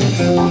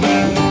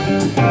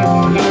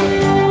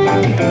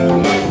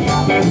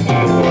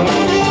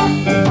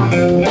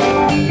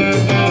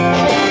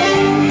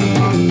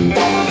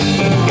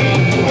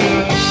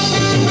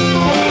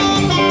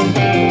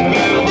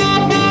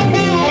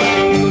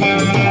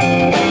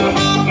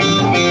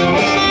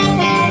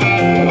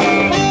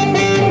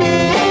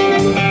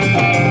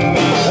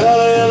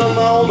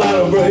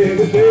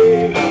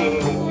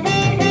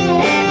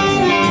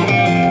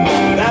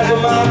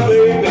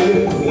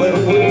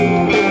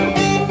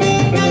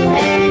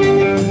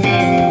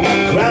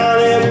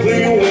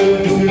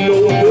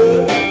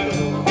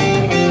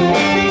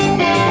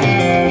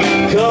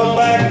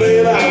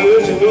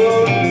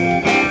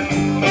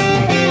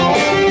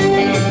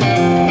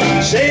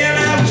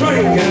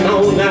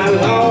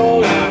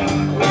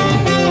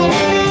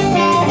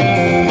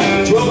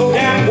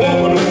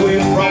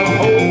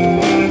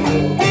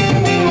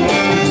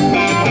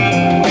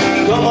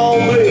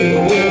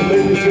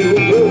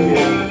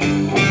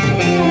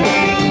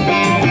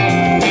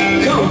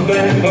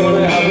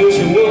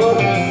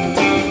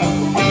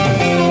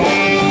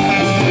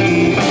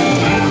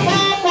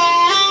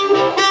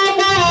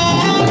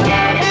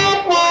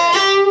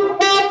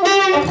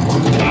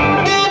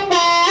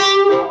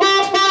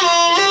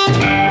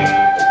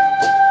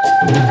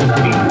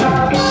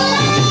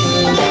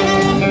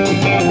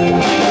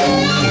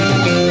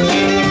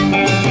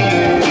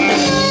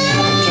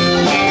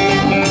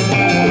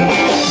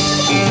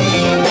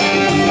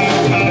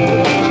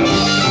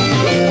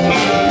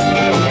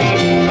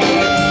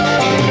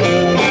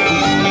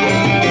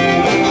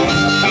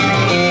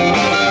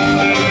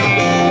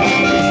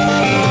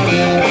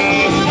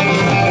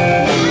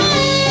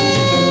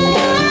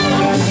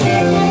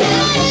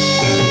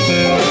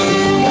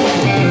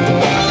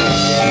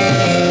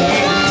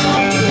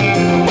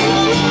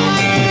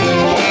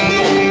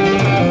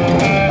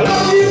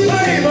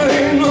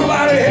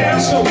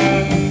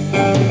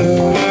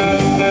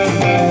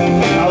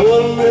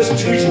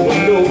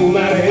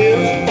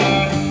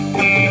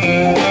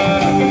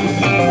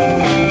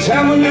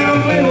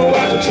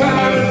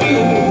 trying to do.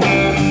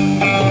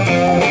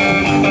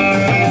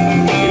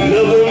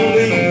 You're loving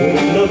me and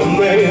another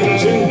man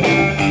too.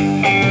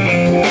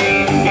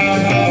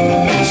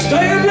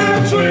 Staying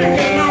out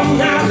drinking all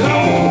night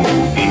long.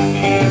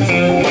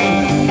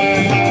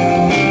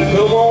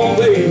 Come on,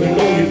 baby,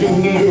 know you're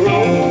doing me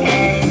wrong.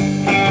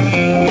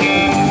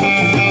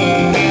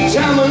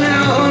 Tell me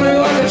now, honey,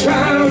 what you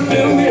trying to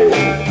do here?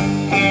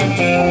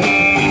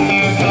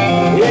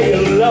 Yeah,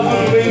 you're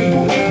loving me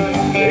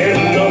and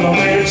another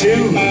man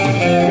too.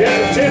 Yeah,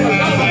 tell me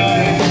another man.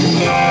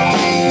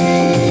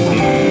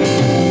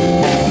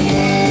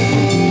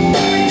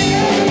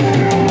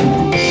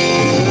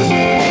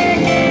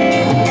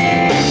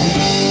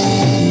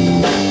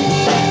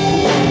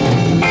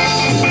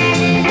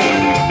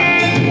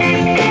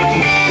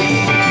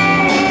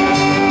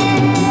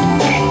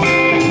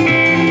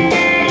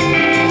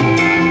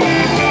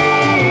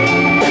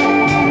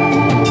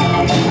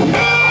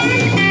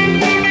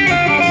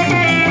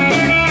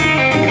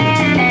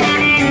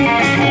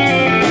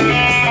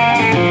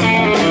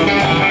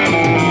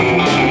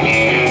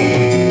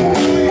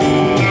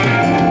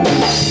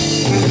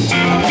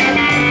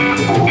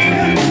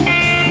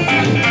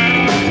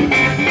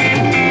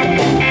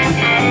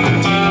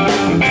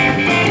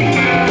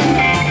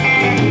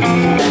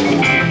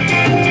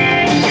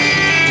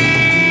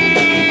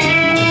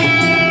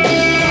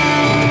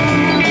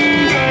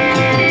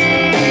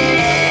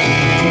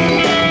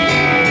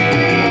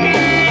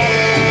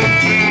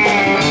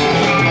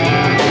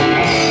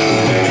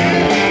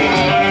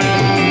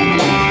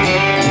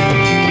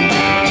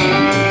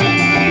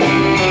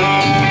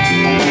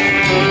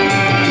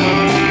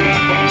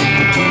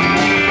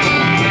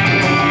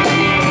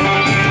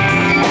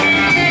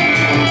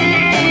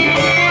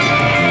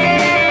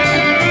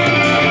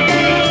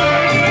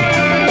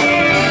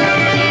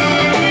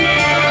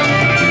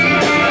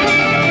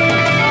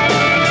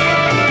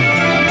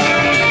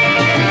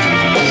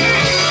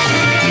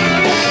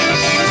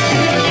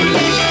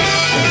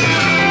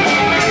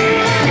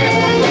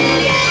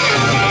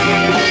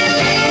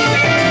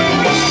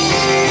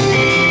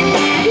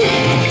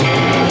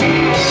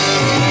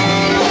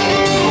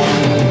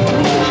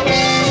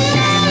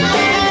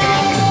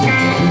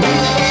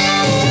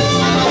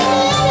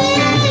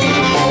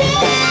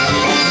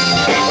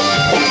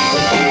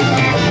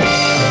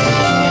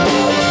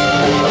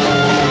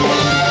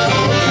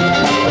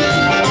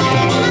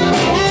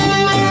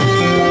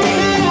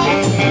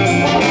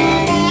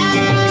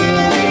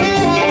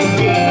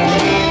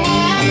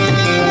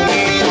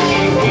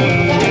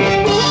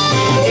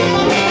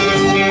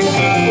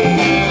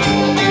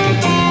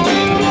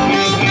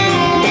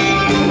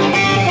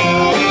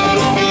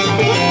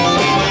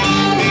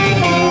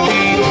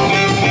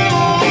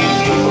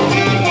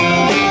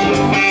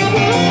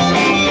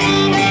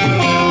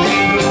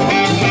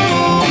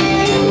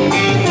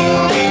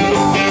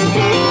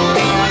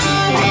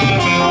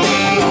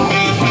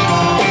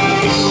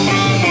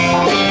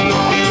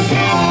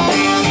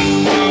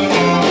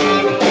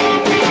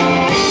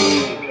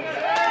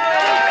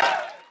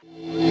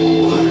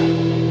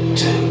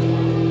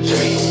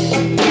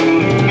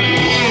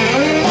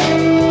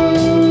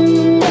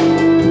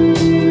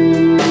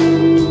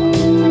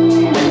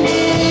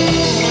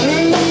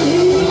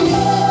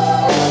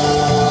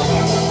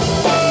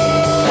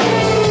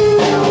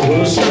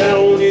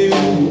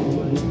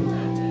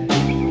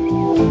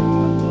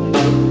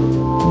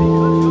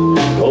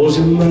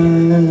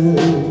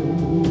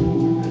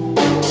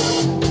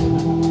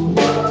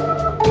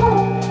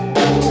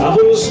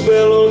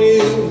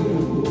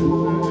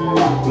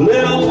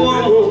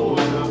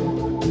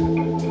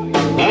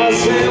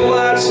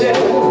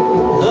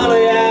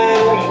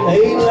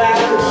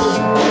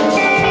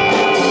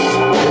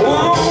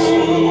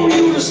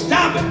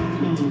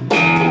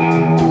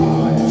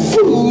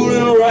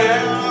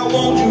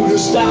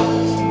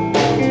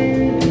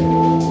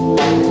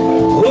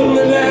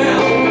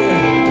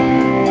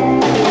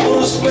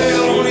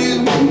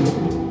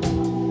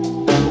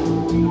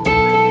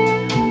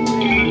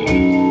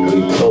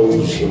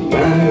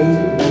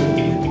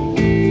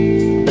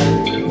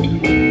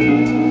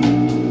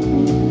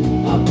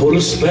 Put a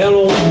spell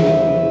on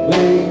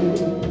me,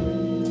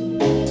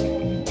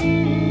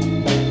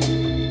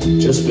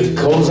 just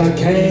because I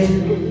can.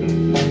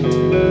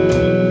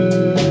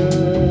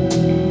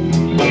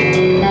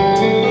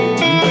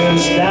 You better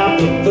stop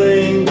the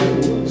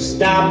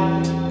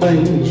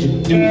things you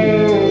do.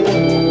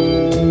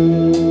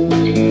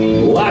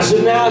 Why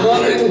should now,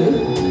 honey,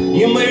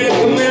 you made a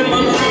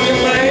commitment, I'm your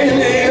man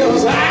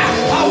is. I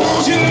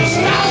want you to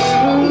stop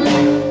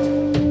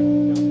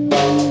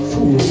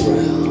fooling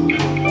around.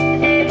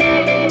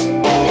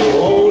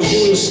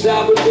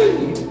 Stop it,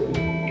 baby.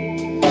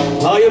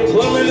 Are you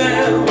pulling me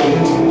down?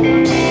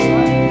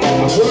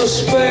 I put a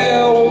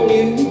spell on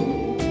you.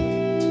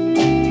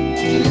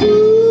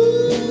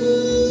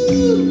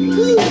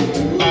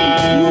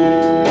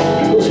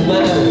 What's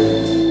mine?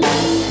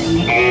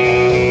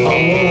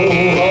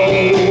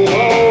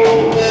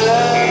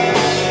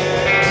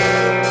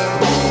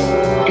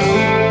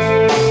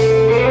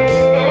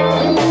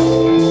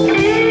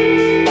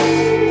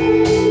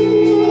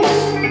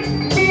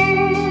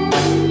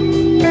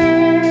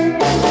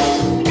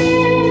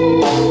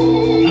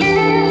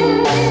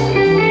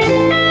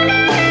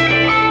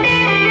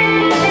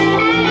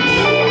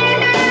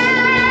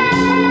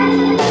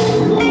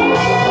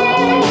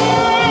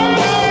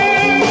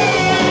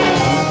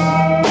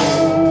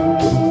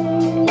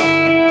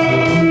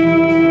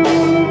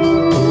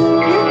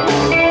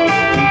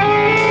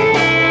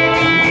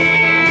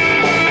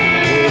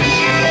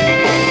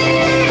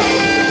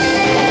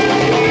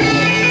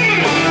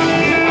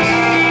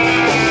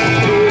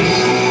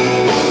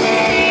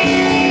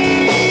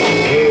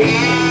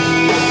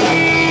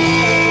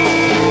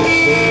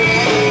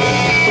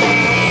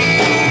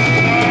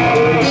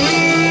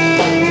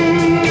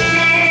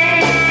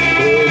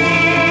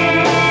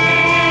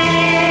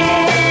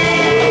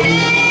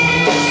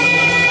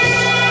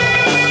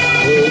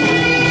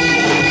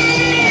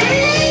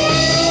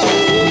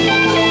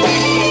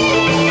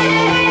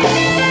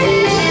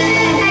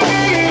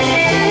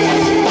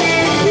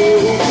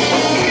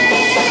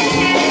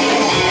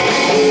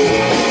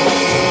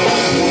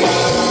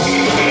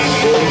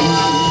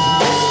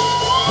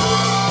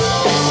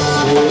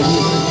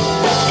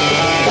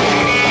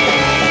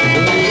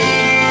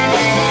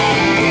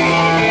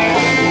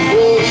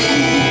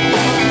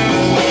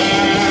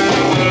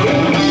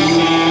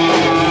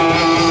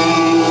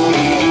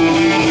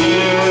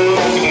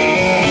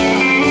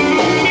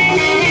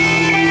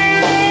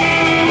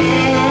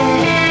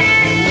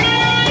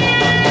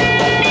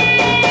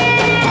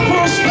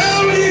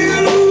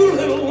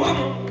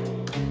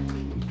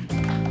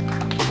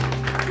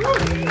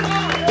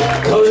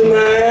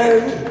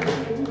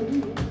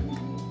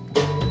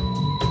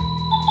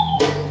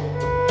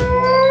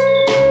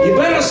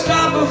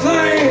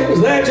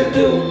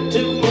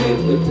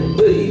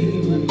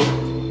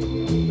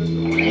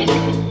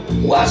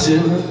 watching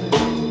her.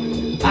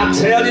 I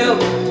tell you,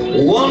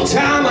 one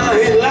time I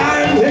ain't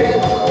lying there.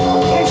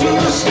 Want you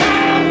to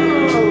stop,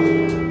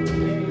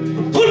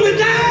 put me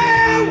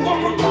down,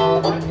 woman.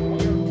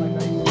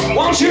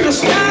 Want you to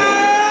stop.